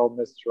think Ole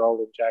Miss is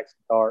rolling Jackson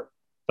Dart.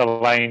 The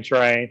lane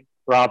train.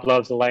 Rob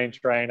loves the lane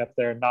train up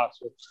there in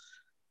Knoxville.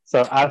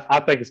 So I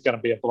think it's going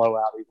to be a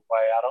blowout either way.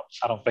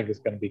 I don't think it's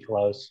going to be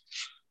close.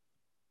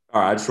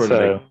 All right, I just wanted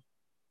to make.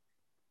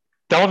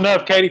 Don't know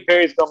if Katy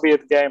Perry's going to be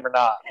at the game or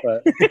not,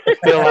 but I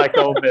feel like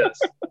Ole Miss.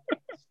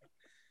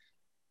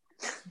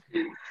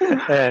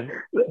 And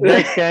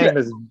next game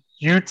is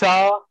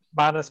Utah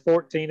minus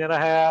 14 and a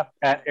half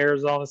at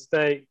Arizona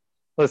State.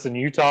 Listen,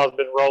 Utah's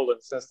been rolling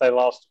since they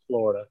lost to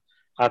Florida.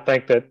 I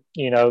think that,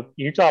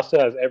 Utah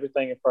still has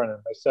everything in front of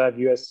them. They still have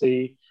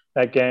USC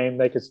that game.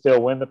 They could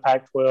still win the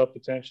Pac-12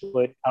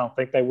 potentially. I don't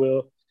think they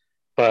will,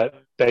 but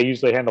they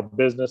usually handle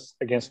business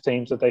against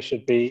teams that they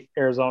should beat.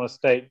 Arizona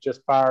State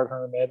just fired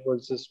Herm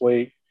Edwards this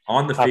week.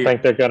 On the field. I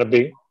think they're going to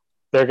be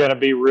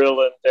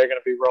reeling. They're going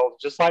to be rolling,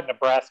 just like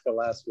Nebraska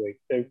last week.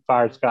 They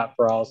fired Scott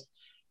Frost.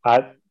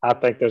 I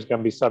think there's going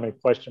to be so many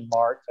question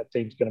marks. That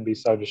team's going to be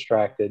so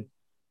distracted.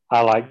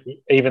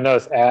 Even though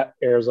it's at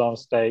Arizona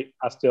State,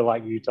 I still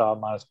like Utah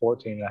minus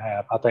 14 and a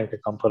half. I think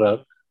they're going to put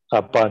up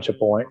a bunch of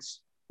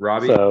points.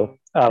 Robbie? So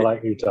I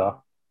like Utah.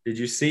 Did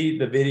you see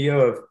the video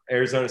of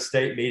Arizona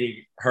State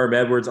meeting Herm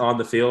Edwards on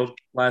the field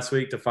last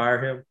week to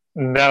fire him?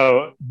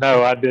 No,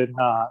 I did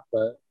not.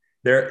 But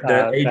their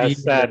AD,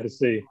 that's sad to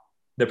see.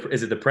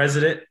 Is it the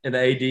president and the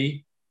AD?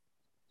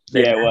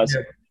 Yeah, it was.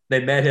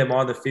 They met him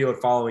on the field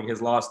following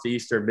his loss to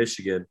Eastern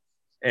Michigan,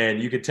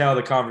 and you could tell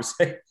the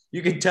conversation.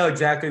 You can tell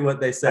exactly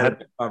what they said in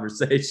the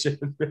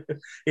conversation.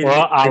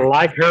 Well, I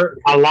like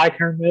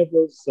Herm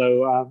Edwards,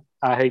 so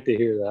I hate to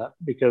hear that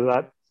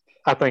because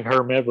I think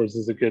Herm Edwards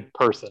is a good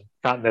person,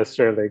 not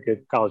necessarily a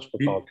good college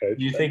football coach.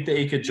 Do you think that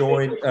he could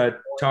join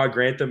Todd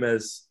Grantham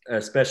as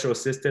a special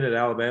assistant at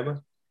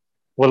Alabama?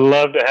 Would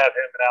love to have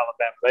him at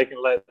Alabama. They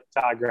can let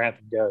Todd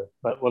Grantham go,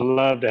 but would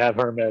love to have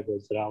Herm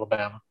Edwards at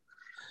Alabama.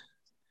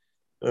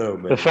 Oh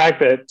man! The fact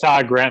that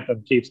Todd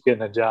Grantham keeps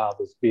getting a job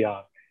is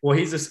beyond me. Well,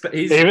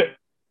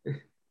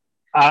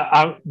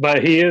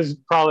 but he's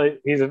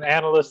an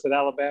analyst at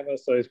Alabama,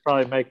 so he's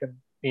probably making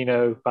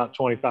about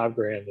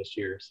 $25,000 this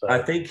year. So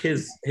I think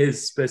his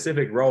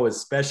specific role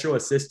is special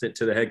assistant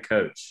to the head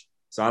coach.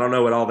 So I don't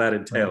know what all that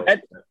entails.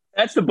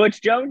 That's the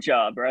Butch Jones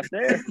job right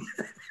there.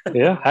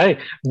 Yeah. Hey,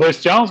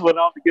 Butch Jones went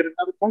on to get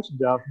another coaching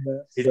job from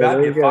that. He's about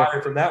to get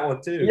fired from that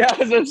one too. Yeah, I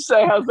was going to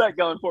say, how's that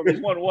going for him?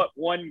 He's won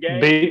one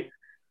game?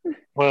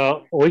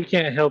 Well, we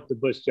can't help that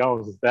Butch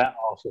Jones is that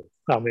awful.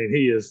 I mean,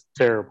 he is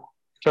terrible.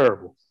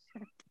 Terrible.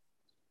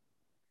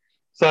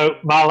 So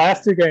my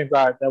last two games,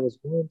 all right, that was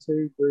 1,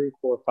 2, 3,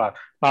 4, 5.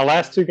 My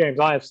last two games,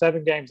 I have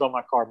 7 games on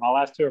my card. My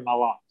last 2 are my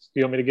locks.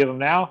 Do you want me to give them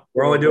now?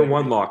 We're only doing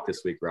one lock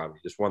this week, Robbie.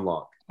 Just one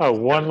lock. Oh,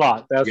 one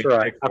lock. That's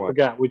right. I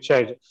forgot. We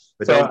changed it.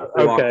 So,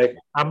 okay,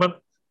 I'm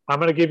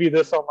gonna give you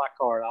this on my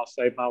card. I'll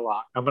save my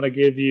lock. I'm gonna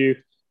give you.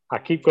 I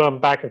keep going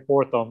back and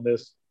forth on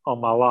this on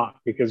my lock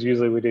because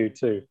usually we do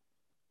too.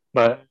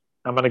 But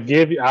I'm gonna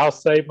give you. I'll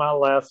save my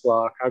last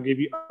lock. I'll give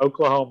you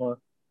Oklahoma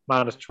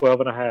minus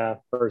 12.5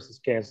 versus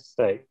Kansas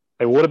State.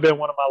 They would have been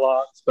one of my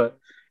locks, but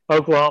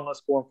Oklahoma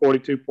scoring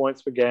 42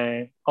 points per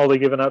game, only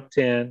giving up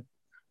 10.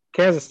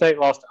 Kansas State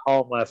lost at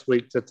home last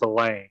week to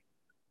Tulane.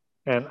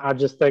 And I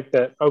just think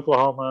that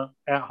Oklahoma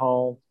at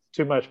home,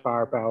 too much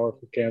firepower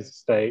for Kansas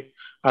State.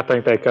 I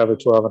think they cover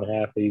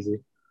 12.5 easy.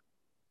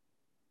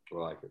 I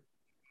like it.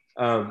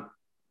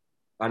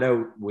 I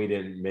know we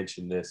didn't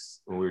mention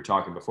this when we were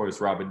talking before this,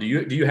 Rob, but do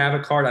you have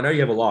a card? I know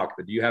you have a lock,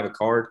 but do you have a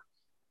card?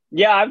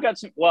 Yeah, I've got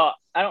some. Well,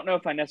 I don't know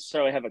if I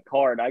necessarily have a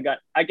card. I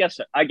guess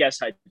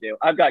I do.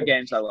 I've got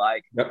games I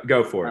like.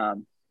 Go for it.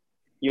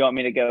 You want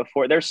me to go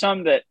for it? There's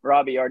some that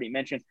Robbie already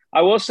mentioned.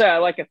 I will say I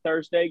like a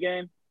Thursday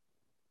game,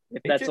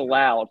 if that's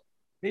allowed.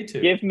 Me too.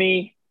 Give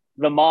me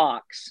the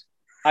Mocs.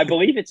 I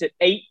believe it's at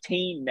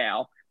 18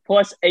 now,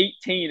 plus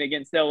 18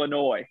 against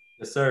Illinois.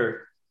 Yes,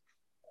 sir.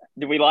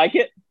 Do we like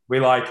it?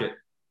 We like it.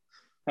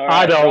 All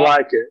right, I don't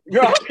like it.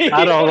 Robbie.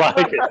 I don't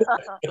like it.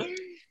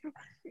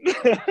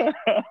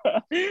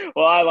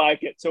 Well, I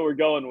like it, so we're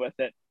going with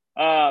it.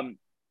 I like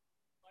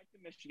the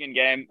Michigan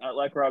game.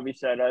 Like Robbie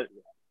said,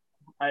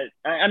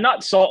 I'm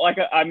not sold. Like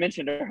I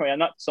mentioned earlier, I'm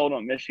not sold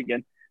on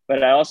Michigan,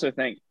 but I also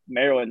think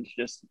Maryland's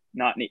just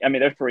not. I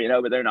mean, they're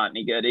 3-0, but they're not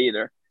any good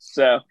either.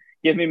 So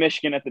give me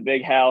Michigan at the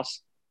big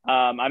house.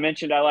 I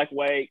mentioned I like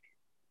Wake.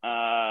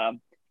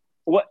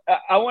 What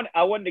I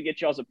wanted to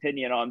get y'all's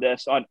opinion on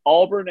this on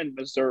Auburn and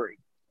Missouri.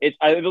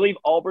 I believe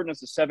Auburn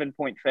is a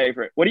 7-point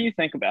favorite. What do you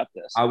think about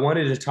this? I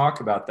wanted to talk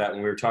about that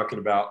when we were talking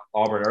about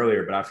Auburn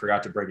earlier, but I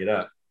forgot to bring it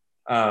up.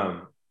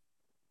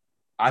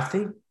 I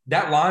think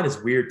that line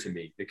is weird to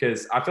me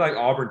because I feel like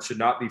Auburn should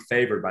not be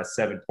favored by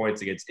 7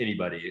 points against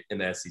anybody in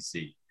the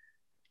SEC.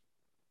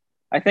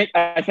 I think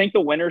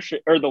the winner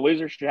should or the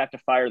loser should have to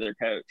fire their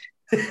coach.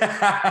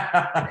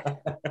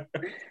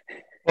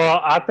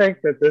 Well, I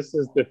think that this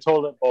is the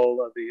toilet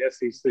bowl of the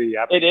SEC.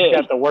 I mean, you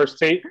got the worst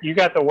team. You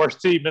got the worst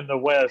team in the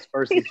West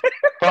versus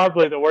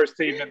probably the worst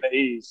team in the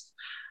East.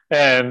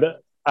 And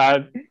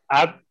I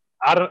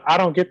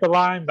don't get the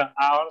line, but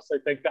I honestly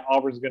think that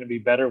Auburn's going to be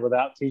better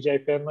without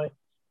TJ Finley.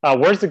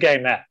 Where's the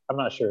game at? I'm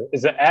not sure.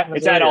 Is it at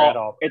Missouri or at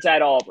Auburn? It's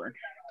at Auburn.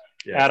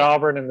 Yeah. At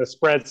Auburn, and the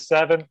spread's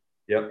 7.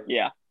 Yep.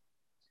 Yeah.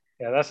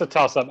 Yeah, that's a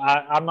toss-up.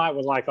 I might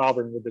would like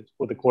Auburn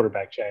with the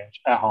quarterback change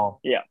at home.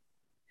 Yeah.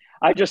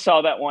 I just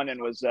saw that one and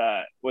was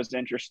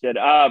interested.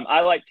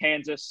 I like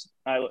Kansas.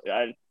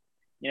 I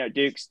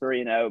Duke's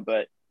 3-0,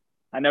 but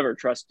I never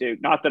trust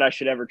Duke. Not that I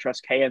should ever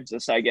trust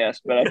Kansas, I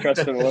guess, but I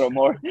trust them a little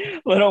more.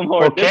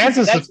 Well,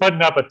 Kansas is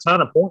putting up a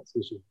ton of points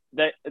this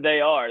year.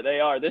 They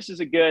are. This is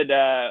a good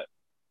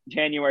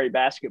January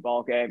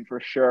basketball game for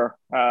sure.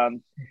 But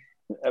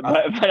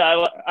I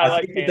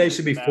like think Kansas they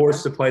should be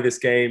forced to play this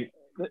game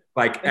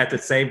like at the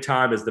same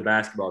time as the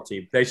basketball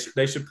team. They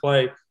should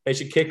play. They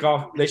should kick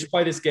off. They should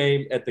play this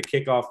game at the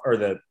kickoff or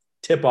the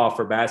tip off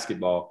for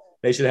basketball.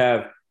 They should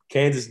have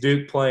Kansas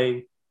Duke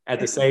playing at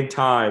the same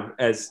time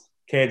as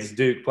Kansas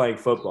Duke playing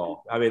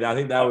football. I mean, I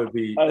think that would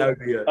be a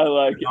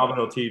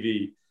phenomenal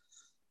TV.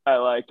 I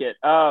like it.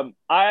 I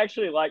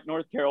actually like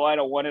North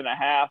Carolina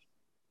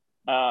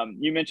 1.5.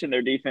 You mentioned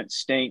their defense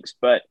stinks,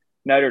 but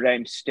Notre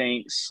Dame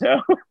stinks.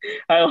 So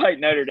I like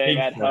Notre Dame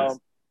at home.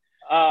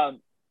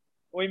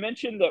 We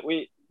mentioned that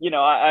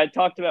I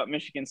talked about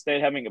Michigan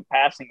State having a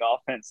passing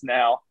offense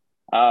now.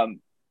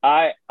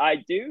 I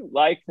do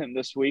like them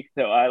this week,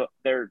 though.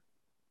 They're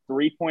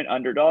 3-point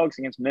underdogs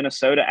against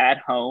Minnesota at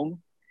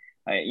home.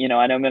 I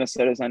know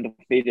Minnesota's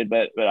undefeated,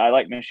 but I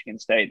like Michigan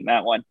State in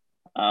that one.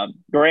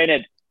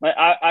 Granted,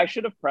 I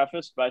should have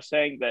prefaced by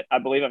saying that I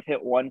believe I've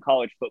hit one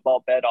college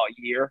football bet all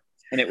year,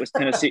 and it was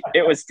Tennessee.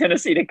 It was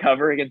Tennessee to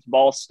cover against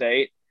Ball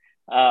State.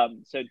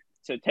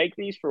 So take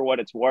these for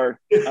what it's worth.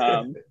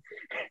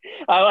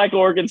 I like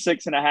Oregon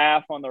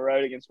 6.5 on the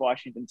road against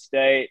Washington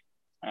State.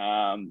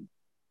 I'm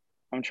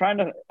trying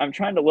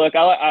to look.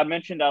 I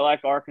mentioned I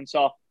like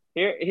Arkansas.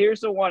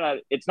 Here's the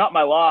one. It's not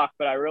my lock,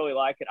 but I really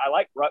like it. I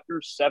like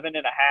Rutgers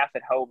 7.5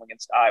 at home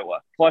against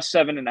Iowa, plus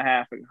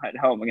 7.5 at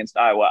home against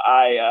Iowa.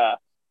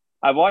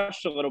 I've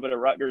watched a little bit of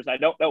Rutgers. I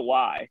don't know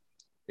why.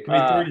 It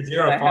can be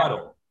 3-0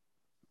 final.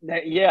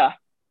 Yeah.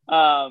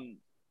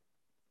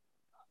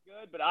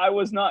 Good, but I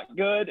was not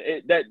good.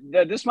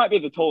 This might be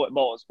the toilet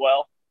bowl as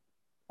well.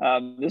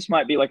 This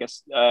might be like a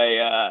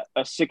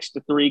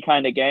 6-3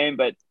 kind of game,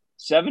 but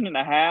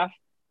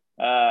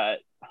 7.5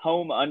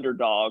 home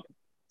underdog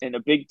in a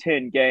Big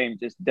Ten game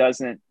just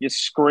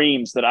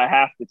screams that I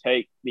have to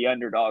take the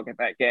underdog in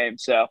that game.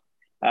 So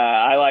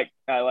I like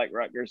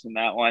Rutgers in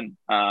that one.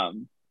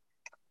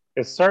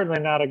 It's certainly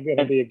not going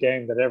to be a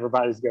game that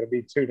everybo's going to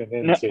be tuning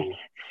into.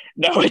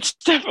 No, it's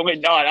definitely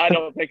not. I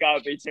don't think I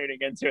would be tuning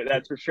into it.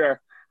 That's for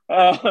sure.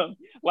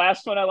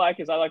 Last one I like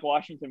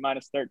Washington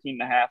minus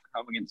 13.5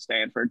 home against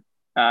Stanford.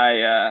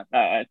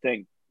 I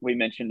think we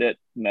mentioned it.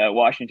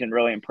 Washington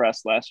really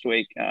impressed last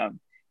week, and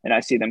I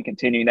see them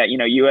continuing that.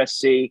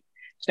 USC,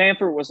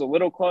 Stanford was a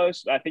little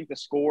close. I think the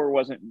score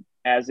wasn't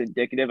as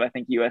indicative. I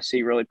think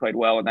USC really played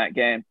well in that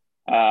game.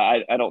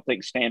 I don't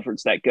think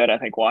Stanford's that good. I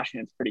think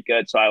Washington's pretty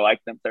good, so I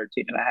like them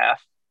 13.5.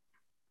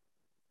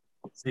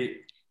 See,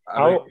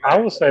 I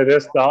will say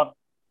this: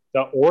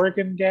 the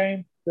Oregon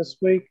game this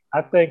week,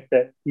 I think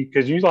that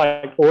because you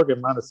like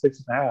Oregon minus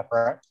 6.5,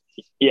 right?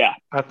 Yeah.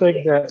 I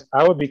think that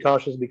I would be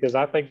cautious because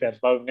I think that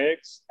Bo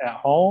Nix at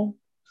home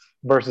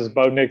versus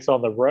Bo Nix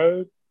on the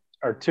road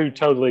are two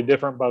totally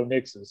different Bo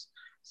Nixes.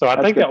 So I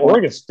think that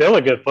Oregon's still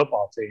a good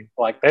football team.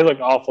 Like they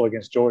look awful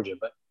against Georgia,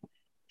 but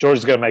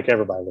Georgia's going to make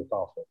everybody look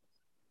awful.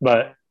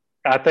 But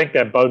I think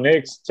that Bo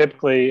Nix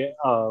typically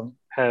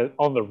has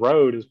on the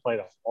road has played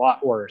a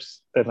lot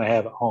worse than they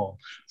have at home.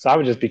 So I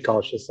would just be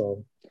cautious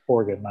on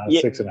Oregon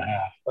minus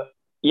 6.5. But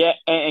yeah,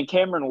 and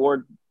Cameron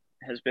Ward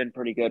has been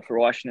pretty good for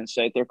Washington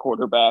State, their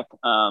quarterback.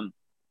 I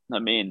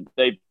mean,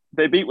 they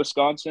beat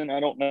Wisconsin. I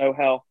don't know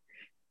how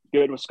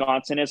good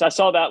Wisconsin is. I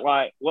saw that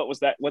line. What's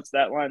that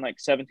line? Like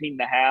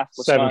 17.5?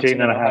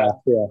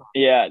 17.5.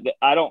 Yeah.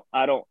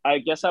 Yeah. I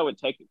guess I would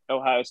take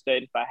Ohio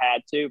State if I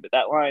had to, but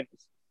that line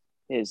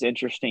is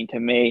interesting to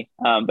me.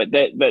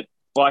 But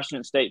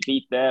Washington State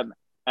beat them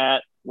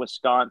at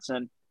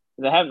Wisconsin.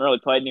 They haven't really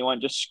played anyone,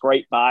 just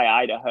scraped by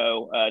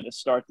Idaho to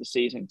start the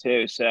season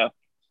too. So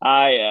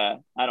I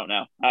don't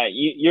know.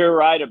 You're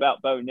right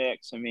about Bo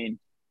Nix. I mean,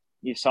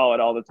 you saw it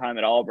all the time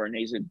at Auburn.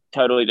 He's a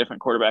totally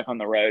different quarterback on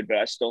the road, but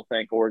I still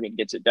think Oregon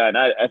gets it done.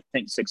 I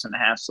think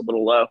 6.5 is a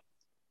little low.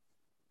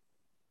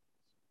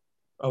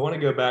 I want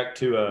to go back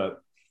to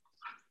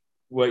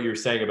what you're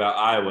saying about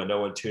Iowa,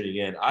 no one tuning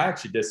in. I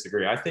actually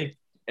disagree. I think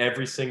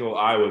every single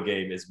Iowa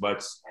game is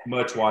much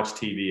watch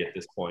TV at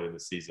this point in the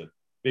season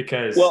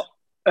because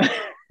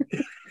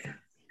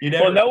you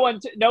never. Well,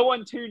 no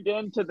one tuned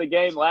in to the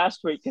game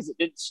last week because it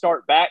didn't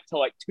start back till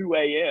like 2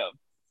 a.m.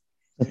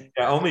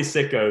 Yeah, only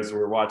sickos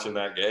were watching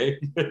that game.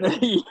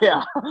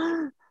 Yeah.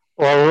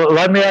 Well,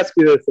 let me ask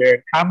you this,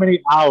 Aaron. How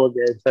many Iowa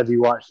games have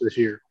you watched this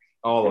year?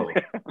 All of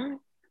them.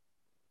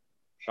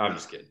 I'm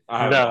just kidding.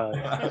 I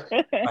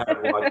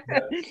haven't watched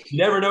that. You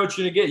never know what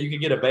you're going to get. You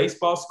could get a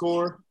baseball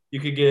score. You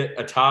could get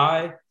a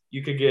tie.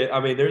 You could get – I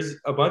mean, there's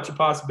a bunch of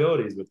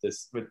possibilities with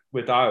this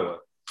with Iowa.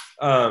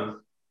 But,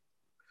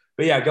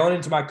 yeah, going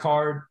into my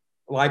card,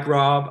 like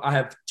Rob, I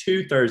have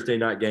 2 Thursday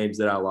night games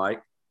that I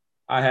like.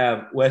 I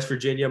have West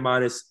Virginia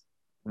minus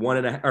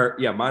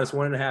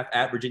 1.5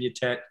 at Virginia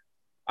Tech.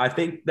 I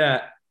think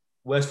that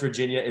West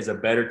Virginia is a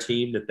better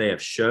team that they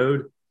have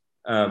showed.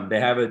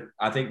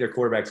 I think their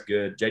quarterback's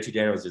good. JT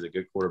Daniels is a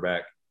good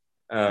quarterback.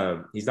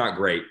 He's not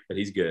great, but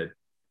he's good.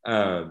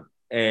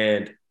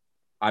 And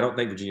I don't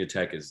think Virginia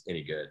Tech is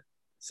any good.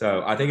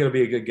 So I think it'll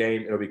be a good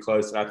game. It'll be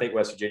close. And I think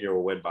West Virginia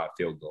will win by a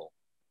field goal.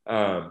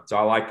 So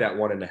I like that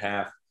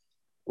 1.5.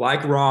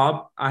 Like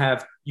Rob, I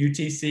have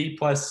UTC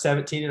plus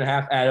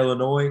 17.5 at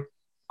Illinois.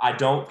 I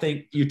don't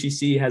think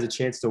UTC has a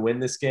chance to win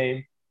this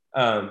game.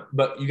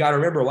 But you got to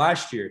remember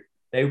last year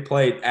they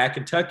played at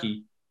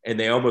Kentucky and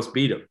they almost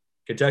beat them.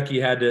 Kentucky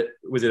had to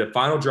 – was it a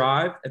final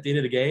drive at the end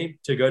of the game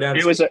to go down?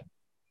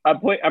 I'm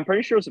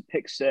pretty sure it was a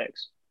pick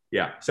 6.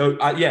 Yeah. So,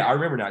 I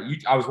remember now.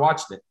 I was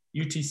watching it.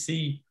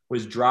 UTC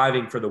was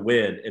driving for the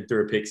win and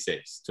threw a pick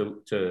 6 to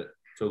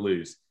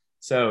lose.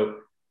 So,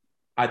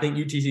 I think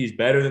UTC is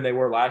better than they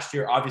were last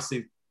year.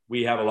 Obviously,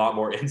 we have a lot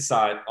more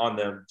insight on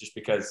them just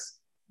because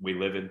we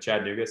live in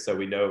Chattanooga, so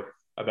we know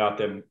about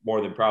them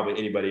more than probably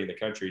anybody in the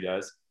country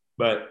does.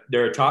 But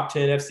they're a top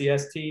 10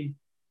 FCS team.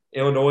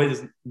 Illinois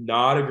is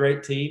not a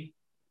great team.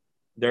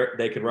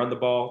 They can run the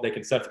ball. They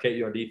can suffocate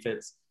you on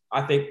defense.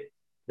 I think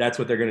that's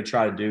what they're going to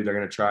try to do. They're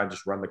going to try and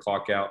just run the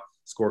clock out,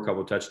 score a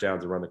couple of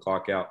touchdowns, and run the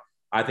clock out.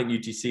 I think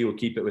UTC will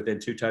keep it within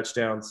 2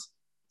 touchdowns.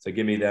 So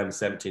give me them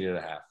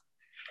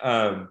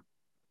 17.5.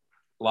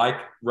 Like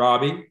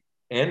Robbie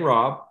and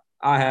Rob,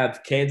 I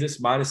have Kansas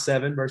minus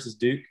 7 versus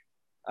Duke.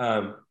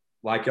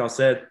 Like y'all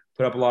said,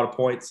 put up a lot of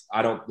points.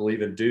 I don't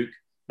believe in Duke.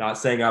 Not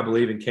saying I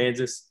believe in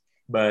Kansas,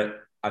 but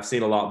I've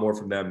seen a lot more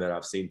from them than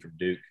I've seen from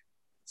Duke.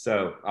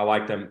 So I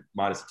like them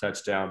minus a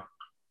touchdown.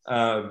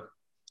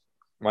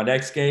 My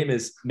next game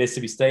is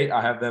Mississippi State.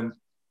 I have them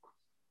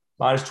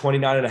minus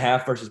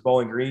 29.5 versus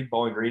Bowling Green.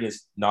 Bowling Green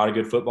is not a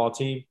good football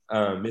team.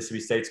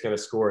 Mississippi State's going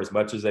to score as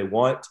much as they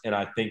want, and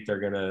I think they're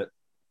going to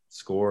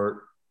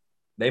score.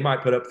 They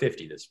might put up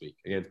 50 this week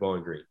against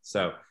Bowling Green.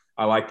 So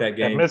I like that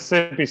game. And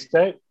Mississippi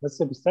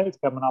State's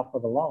coming off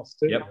of a loss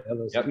too.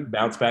 Yep.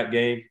 Bounce back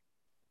game.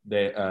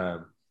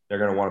 They're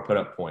going to want to put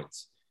up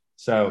points.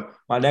 So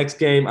my next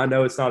game, I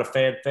know it's not a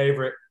fan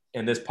favorite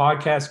in this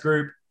podcast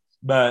group,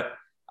 but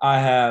I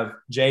have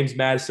James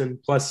Madison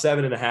plus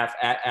 7.5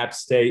 at App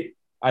State.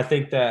 I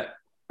think that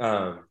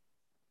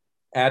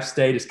App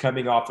State is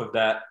coming off of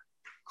that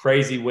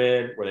crazy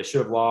win where they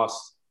should have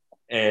lost,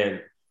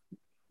 and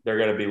they're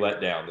going to be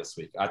let down this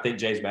week. I think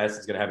James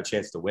Madison is going to have a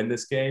chance to win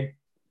this game,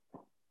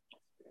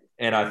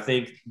 and I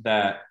think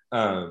that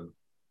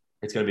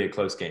it's going to be a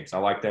close game. So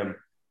I like them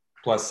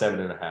plus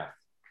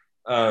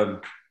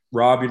 7.5.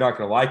 Rob, you're not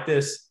going to like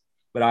this,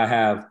 but I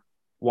have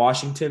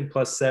Washington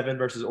plus 7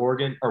 versus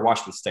Oregon, or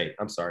Washington State,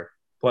 I'm sorry,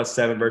 plus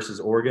 7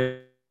 versus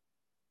Oregon.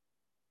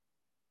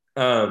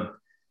 I've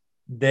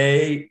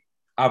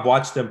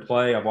watched them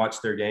play. I've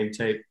watched their game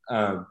tape,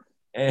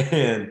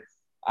 and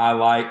I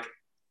like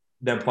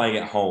them playing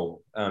at home.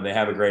 They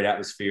have a great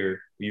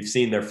atmosphere. You've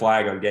seen their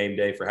flag on game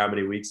day for how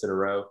many weeks in a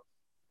row.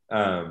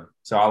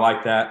 So I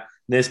like that.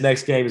 This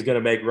next game is going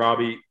to make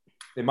Robbie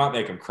 – it might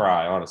make him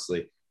cry,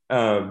 honestly.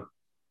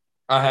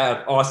 I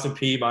have Austin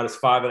Peay minus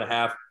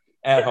 5.5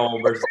 at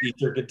home versus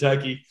Eastern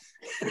Kentucky.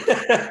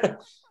 I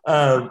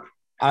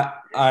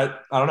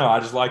don't know. I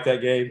just like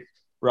that game.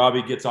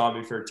 Robbie gets on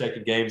me for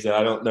taking games that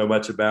I don't know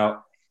much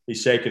about.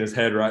 He's shaking his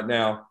head right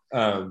now.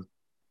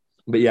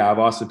 But yeah, I have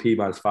Austin Peay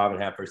minus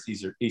 5.5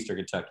 versus Eastern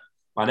Kentucky.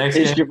 My next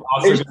game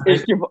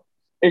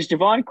is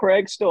Javon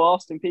Craig still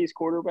Austin Peay's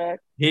quarterback?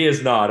 He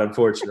is not,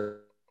 unfortunately.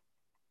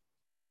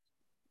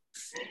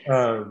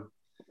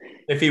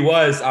 If he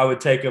was, I would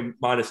take him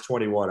minus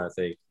 21, I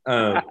think.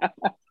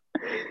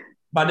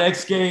 My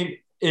next game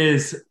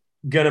is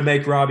going to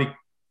make Robbie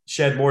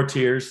shed more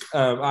tears.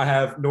 I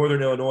have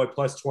Northern Illinois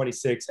plus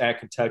 26 at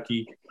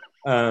Kentucky.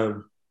 I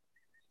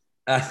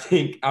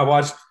think I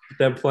watched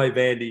them play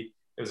Vandy.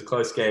 It was a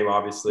close game,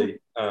 obviously.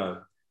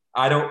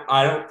 I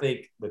don't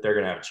think that they're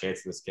going to have a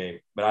chance in this game,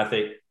 but I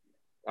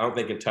don't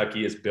think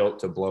Kentucky is built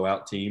to blow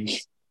out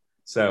teams.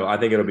 So I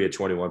think it'll be a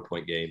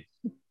 21-point game,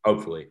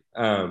 hopefully.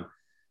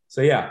 So,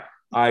 yeah,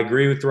 I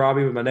agree with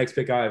Robbie. With my next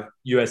pick, I have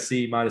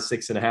USC minus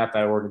 6.5 at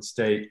Oregon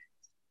State.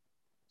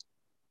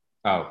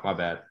 Oh, my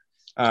bad.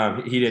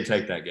 He didn't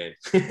take that game.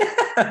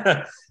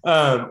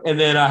 And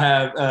then I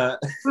have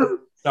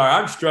sorry,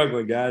 I'm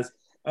struggling, guys.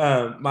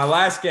 My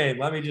last game.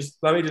 Let me just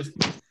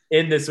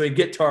end this so we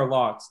get to our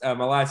locks.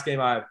 My last game,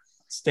 I have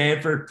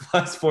Stanford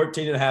plus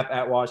 14.5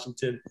 at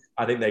Washington.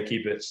 I think they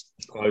keep it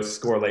close,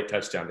 score a late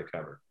touchdown to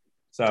cover.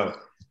 So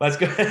let's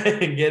go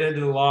ahead and get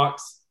into the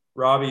locks.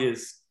 Robbie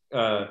is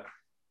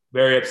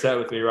very upset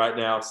with me right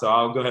now, so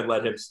I'll go ahead and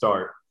let him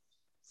start.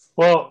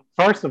 Well,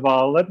 first of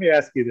all, let me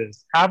ask you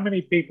this. How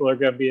many people are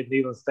going to be at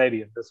Neyland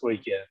Stadium this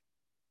weekend?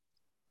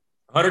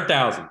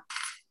 100,000.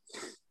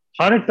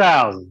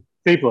 100,000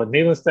 people at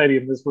Neyland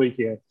Stadium this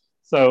weekend.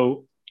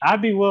 So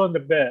I'd be willing to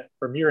bet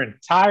from your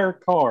entire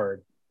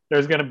card,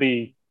 there's going to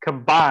be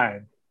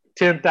combined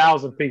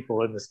 10,000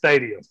 people in the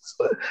stadiums.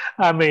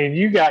 I mean,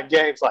 you got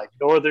games like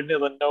Northern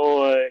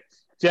Illinois,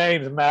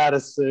 James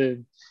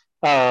Madison,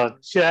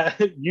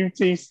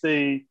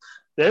 UTC.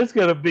 There's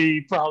going to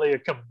be probably a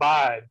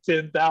combined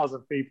 10,000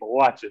 people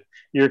watching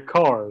your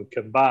card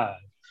combined.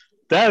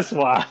 That's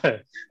why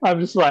I'm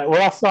just like,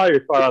 when I saw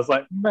your card, I was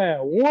like, man,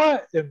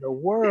 what in the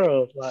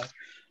world? Like,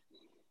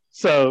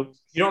 so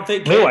you don't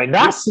think anyway,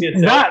 not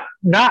saying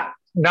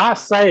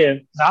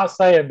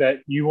that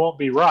you won't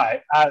be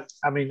right. I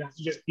mean,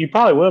 you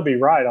probably will be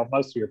right on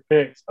most of your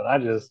picks, but I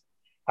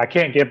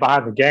can't get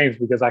behind the games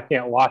because I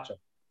can't watch them.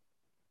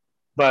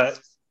 But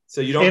so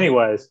you don't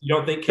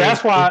think Kansas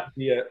that's why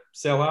be a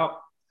sellout?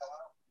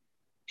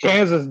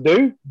 Kansas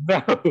do?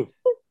 No,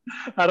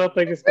 I don't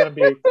think it's going to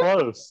be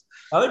close.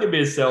 I think it'd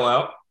be a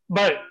sellout.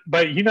 But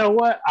you know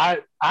what? I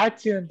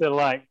tend to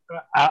like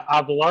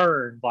I've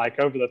learned like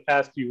over the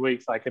past few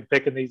weeks, like in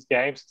picking these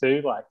games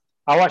too. Like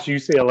I watched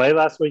UCLA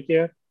last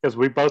weekend because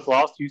we both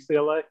lost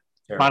UCLA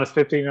minus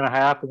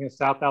 15.5 against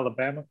South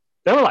Alabama.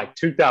 There were like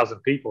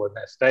 2,000 people in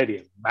that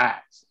stadium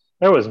max.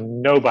 There was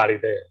nobody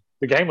there.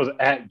 The game was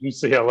at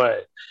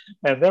UCLA,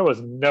 and there was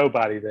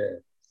nobody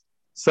there.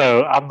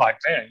 So I'm like,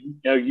 man,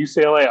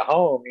 UCLA at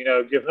home,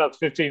 giving up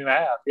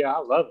 15.5. Yeah, I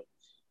love it.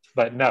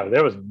 But no,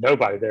 there was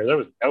nobody there. There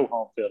was no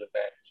home field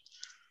advantage.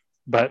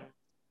 But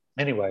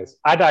anyways,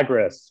 I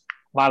digress.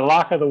 My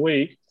lock of the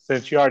week,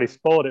 since you already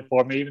spoiled it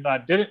for me, even though I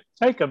didn't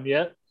take them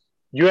yet,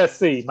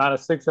 USC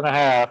minus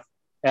 6.5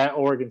 at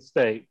Oregon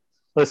State.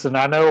 Listen,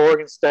 I know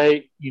Oregon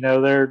State,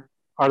 are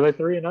they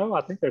 3-0?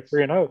 I think they're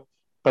 3-0,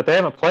 but they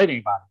haven't played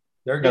anybody.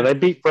 They're good. They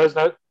beat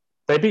Fresno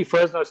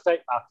State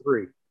by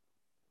 3.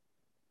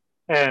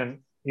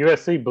 And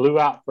USC blew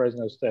out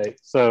Fresno State.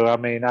 So, I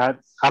mean, I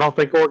don't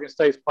think Oregon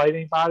State's played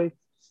anybody.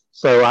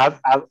 So, I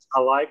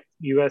like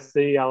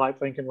USC. I like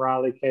Lincoln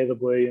Riley,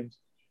 Caleb Williams.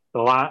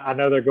 The line, I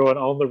know they're going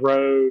on the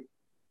road,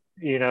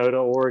 to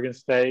Oregon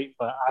State,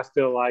 but I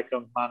still like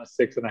them minus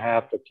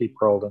 6.5 to keep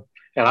rolling.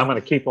 And I'm going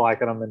to keep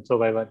liking them until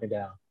they let me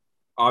down.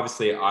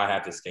 Obviously, I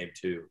have this game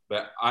too,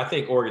 but I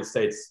think Oregon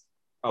State's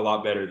a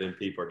lot better than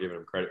people are giving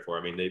them credit for.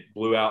 I mean, they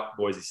blew out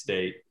Boise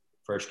State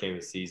first game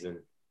of the season,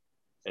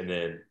 and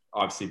then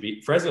obviously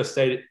beat Fresno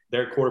State.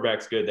 Their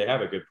quarterback's good. They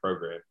have a good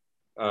program.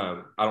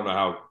 I don't know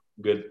how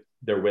good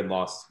their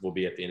win-loss will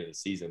be at the end of the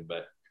season,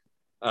 but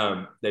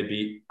they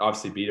beat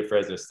a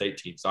Fresno State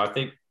team. So I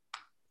think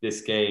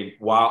this game,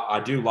 while I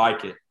do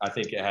like it, I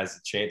think it has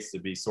a chance to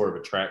be sort of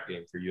a trap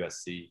game for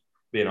USC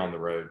being on the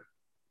road.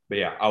 But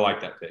yeah, I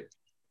like that pick.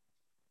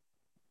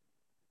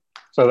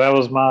 So that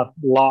was my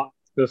lock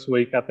this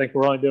week. I think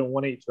we're only doing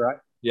one each, right?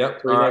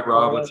 Yep. All right,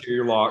 Rob, let's hear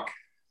your lock.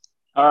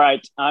 All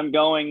right. I'm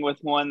going with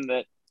one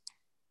that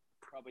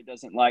probably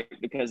doesn't like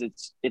because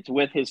it's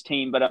with his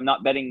team, but I'm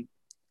not betting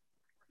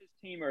his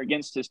team or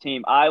against his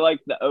team. I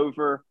like the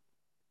over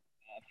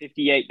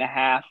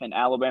 58.5 in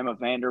Alabama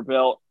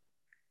Vanderbilt.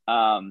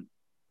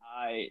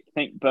 I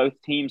think both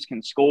teams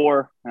can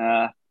score.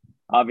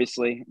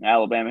 Obviously,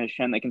 Alabama has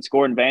shown they can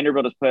score, and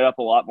Vanderbilt has put up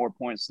a lot more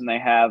points than they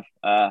have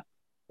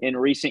in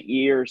recent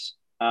years.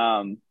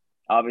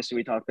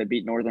 Obviously, they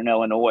beat Northern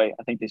Illinois.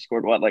 I think they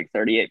scored,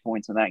 38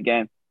 points in that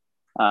game.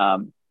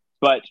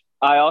 But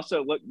I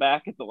also look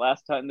back at the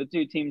last time the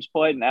two teams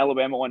played, and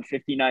Alabama won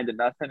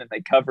 59-0, and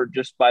they covered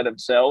just by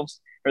themselves,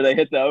 or they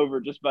hit the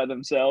over just by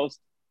themselves.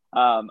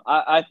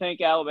 I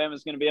think Alabama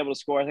is going to be able to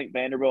score. I think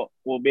Vanderbilt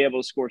will be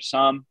able to score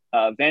some.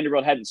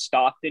 Vanderbilt hadn't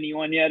stopped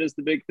anyone yet is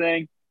the big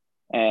thing.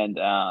 And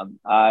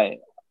I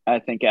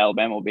think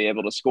Alabama will be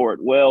able to score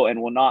at will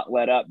and will not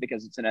let up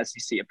because it's an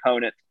SEC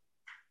opponent.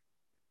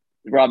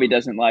 Robbie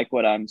doesn't like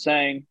what I'm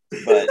saying,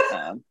 but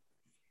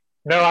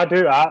no, I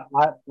do. I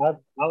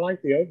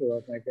like the over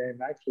on that game.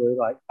 Actually,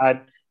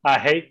 I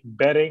hate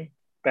betting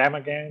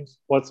Bama games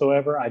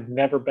whatsoever. I'd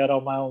never bet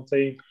on my own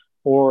team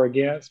or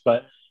against,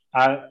 but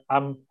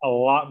I'm a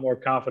lot more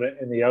confident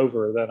in the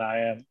over than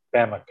I am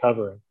Bama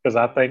covering because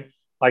I think,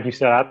 like you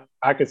said,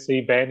 I could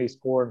see Vandy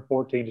scoring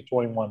 14 to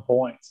 21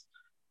 points,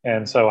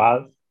 and so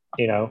I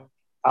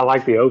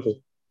like the over.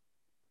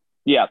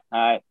 Yeah,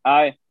 I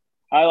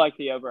like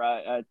the over.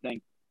 I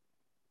think,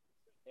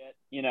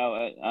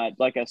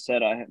 like I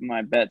said,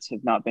 my bets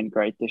have not been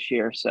great this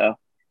year, so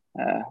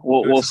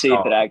we'll see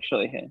if it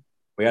actually hit.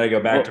 We got to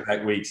go back to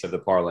back weeks of the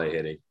parlay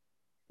hitting.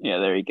 Yeah,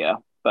 there you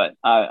go. But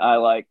I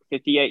like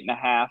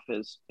 58.5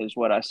 is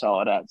what I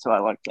saw it at. So I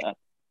like that.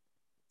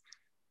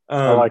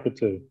 I like it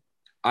too.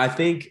 I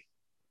think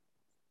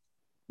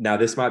now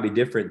this might be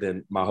different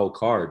than my whole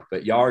card,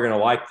 but y'all are going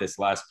to like this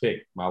last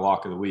pick, my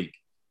lock of the week,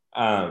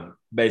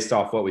 based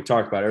off what we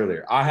talked about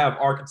earlier. I have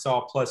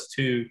Arkansas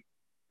 +2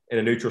 in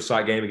a neutral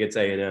site game against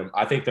A&M.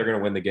 I think they're going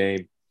to win the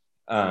game.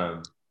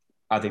 I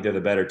think they're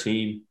the better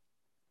team.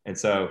 And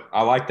so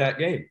I like that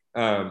game.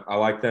 I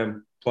like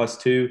them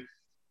 +2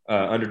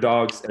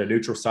 underdogs in a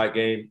neutral site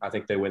game. I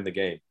think they win the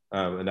game.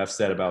 Enough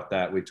said about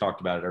that. We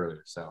talked about it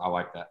earlier. So I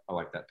like that. I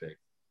like that pick.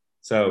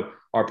 So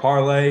our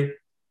parlay,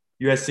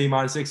 USC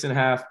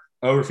 -6.5,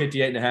 over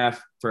 58.5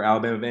 for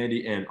Alabama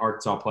Vandy, and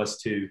Arkansas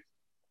 +2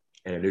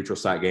 in a neutral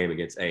site game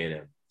against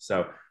A&M.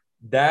 So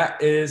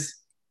that is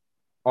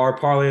our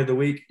parlay of the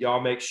week. Y'all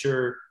make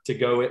sure to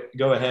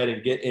go ahead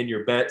and get in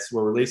your bets.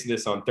 We're releasing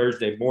this on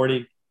Thursday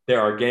morning.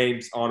 There are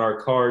games on our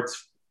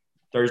cards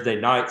Thursday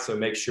night, so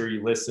make sure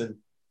you listen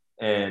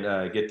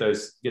and get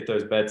those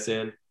bets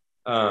in.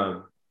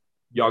 Y'all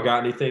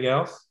got anything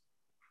else?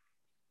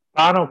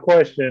 Final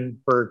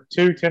question for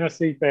two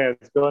Tennessee fans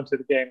going to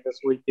the game this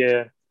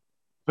weekend.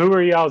 Who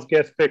are y'all's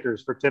guest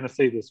pickers for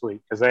Tennessee this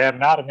week? Because they have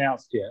not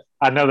announced yet.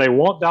 I know they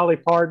want Dolly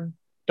Parton.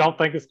 Don't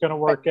think it's going to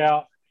work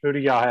out. Who do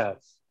y'all have?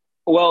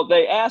 Well,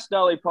 they asked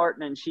Dolly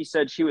Parton, and she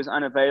said she was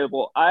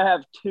unavailable. I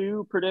have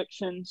two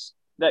predictions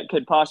that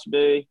could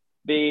possibly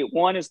be.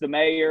 One is the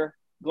mayor,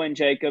 Glenn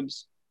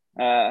Jacobs.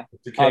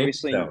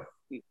 Obviously,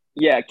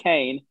 yeah,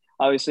 Kane,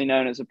 obviously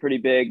known as a pretty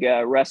big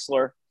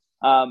wrestler.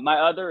 My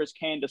other is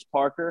Candace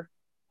Parker.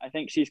 I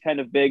think she's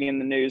kind of big in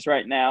the news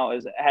right now.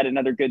 Has had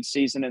another good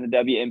season in the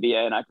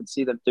WNBA, and I could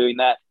see them doing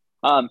that.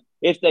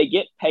 If they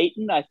get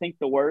Peyton, I think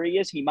the worry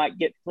is he might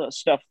get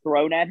stuff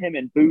thrown at him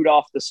and booed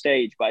off the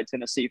stage by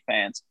Tennessee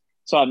fans.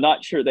 So I'm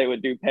not sure they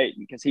would do Peyton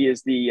because he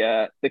is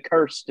the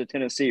curse to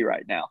Tennessee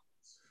right now.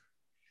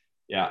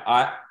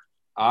 Yeah,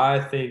 I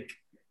think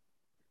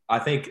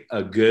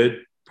a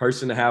good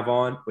person to have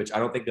on, which I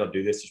don't think they'll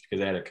do this just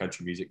because they had a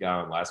country music guy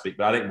on last week,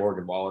 but I think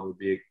Morgan Wallen would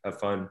be a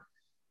fun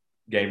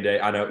game day.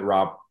 I know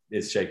Rob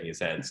is shaking his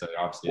head, so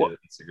obviously he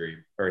disagree,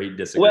 or he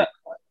disagrees.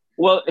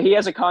 Well, he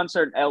has a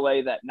concert in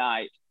LA that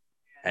night.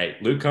 Hey,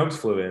 Luke Combs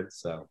flew in,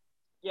 so.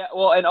 Yeah,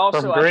 well, and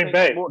also from Green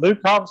Bay. Luke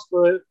Combs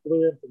flew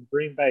in from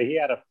Green Bay. He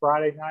had a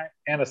Friday night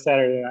and a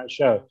Saturday night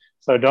show.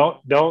 So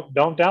don't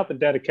doubt the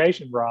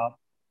dedication, Rob.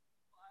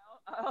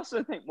 I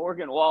also think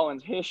Morgan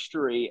Wallen's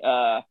history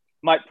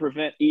might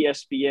prevent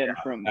ESPN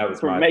from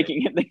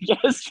making him the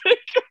guest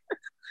speaker.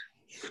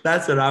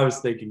 That's what I was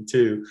thinking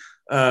too.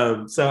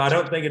 So I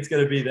don't think it's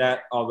going to be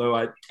that, although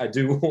I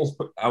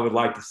would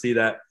like to see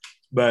that.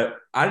 But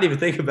I didn't even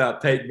think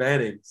about Peyton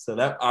Manning, so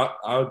that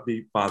I would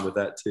be fine with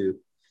that too.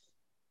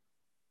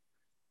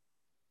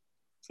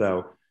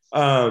 So,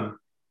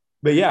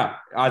 but yeah,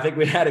 I think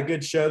we had a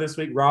good show this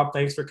week. Rob,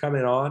 thanks for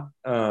coming on.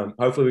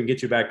 Hopefully we can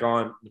get you back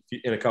on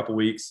in a couple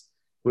weeks.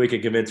 We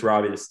can convince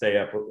Robbie to stay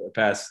up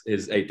past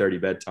his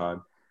 8:30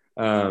 bedtime.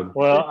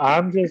 Well,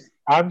 I'm just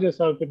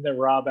hoping that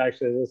Rob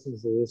actually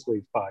listens to this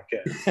week's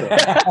podcast. So.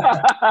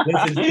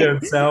 Listens to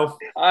himself.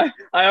 I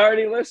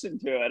already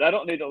listened to it. I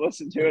don't need to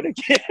listen to it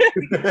again.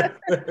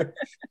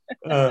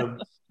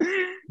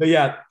 But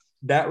yeah,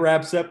 that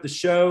wraps up the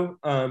show.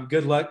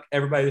 Good luck,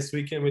 everybody, this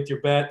weekend with your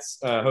bets.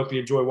 Hope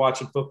you enjoy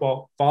watching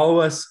football.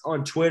 Follow us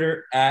on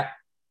Twitter at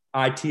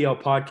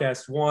ITL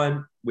Podcast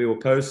 1. We will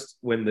post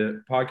when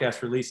the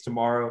podcast released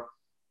tomorrow.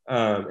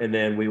 And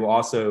then we will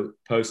also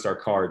post our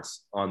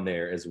cards on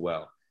there as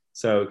well.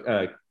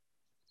 So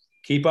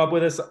keep up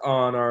with us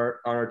on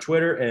our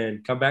Twitter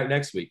and come back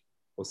next week.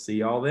 We'll see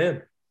y'all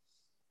then.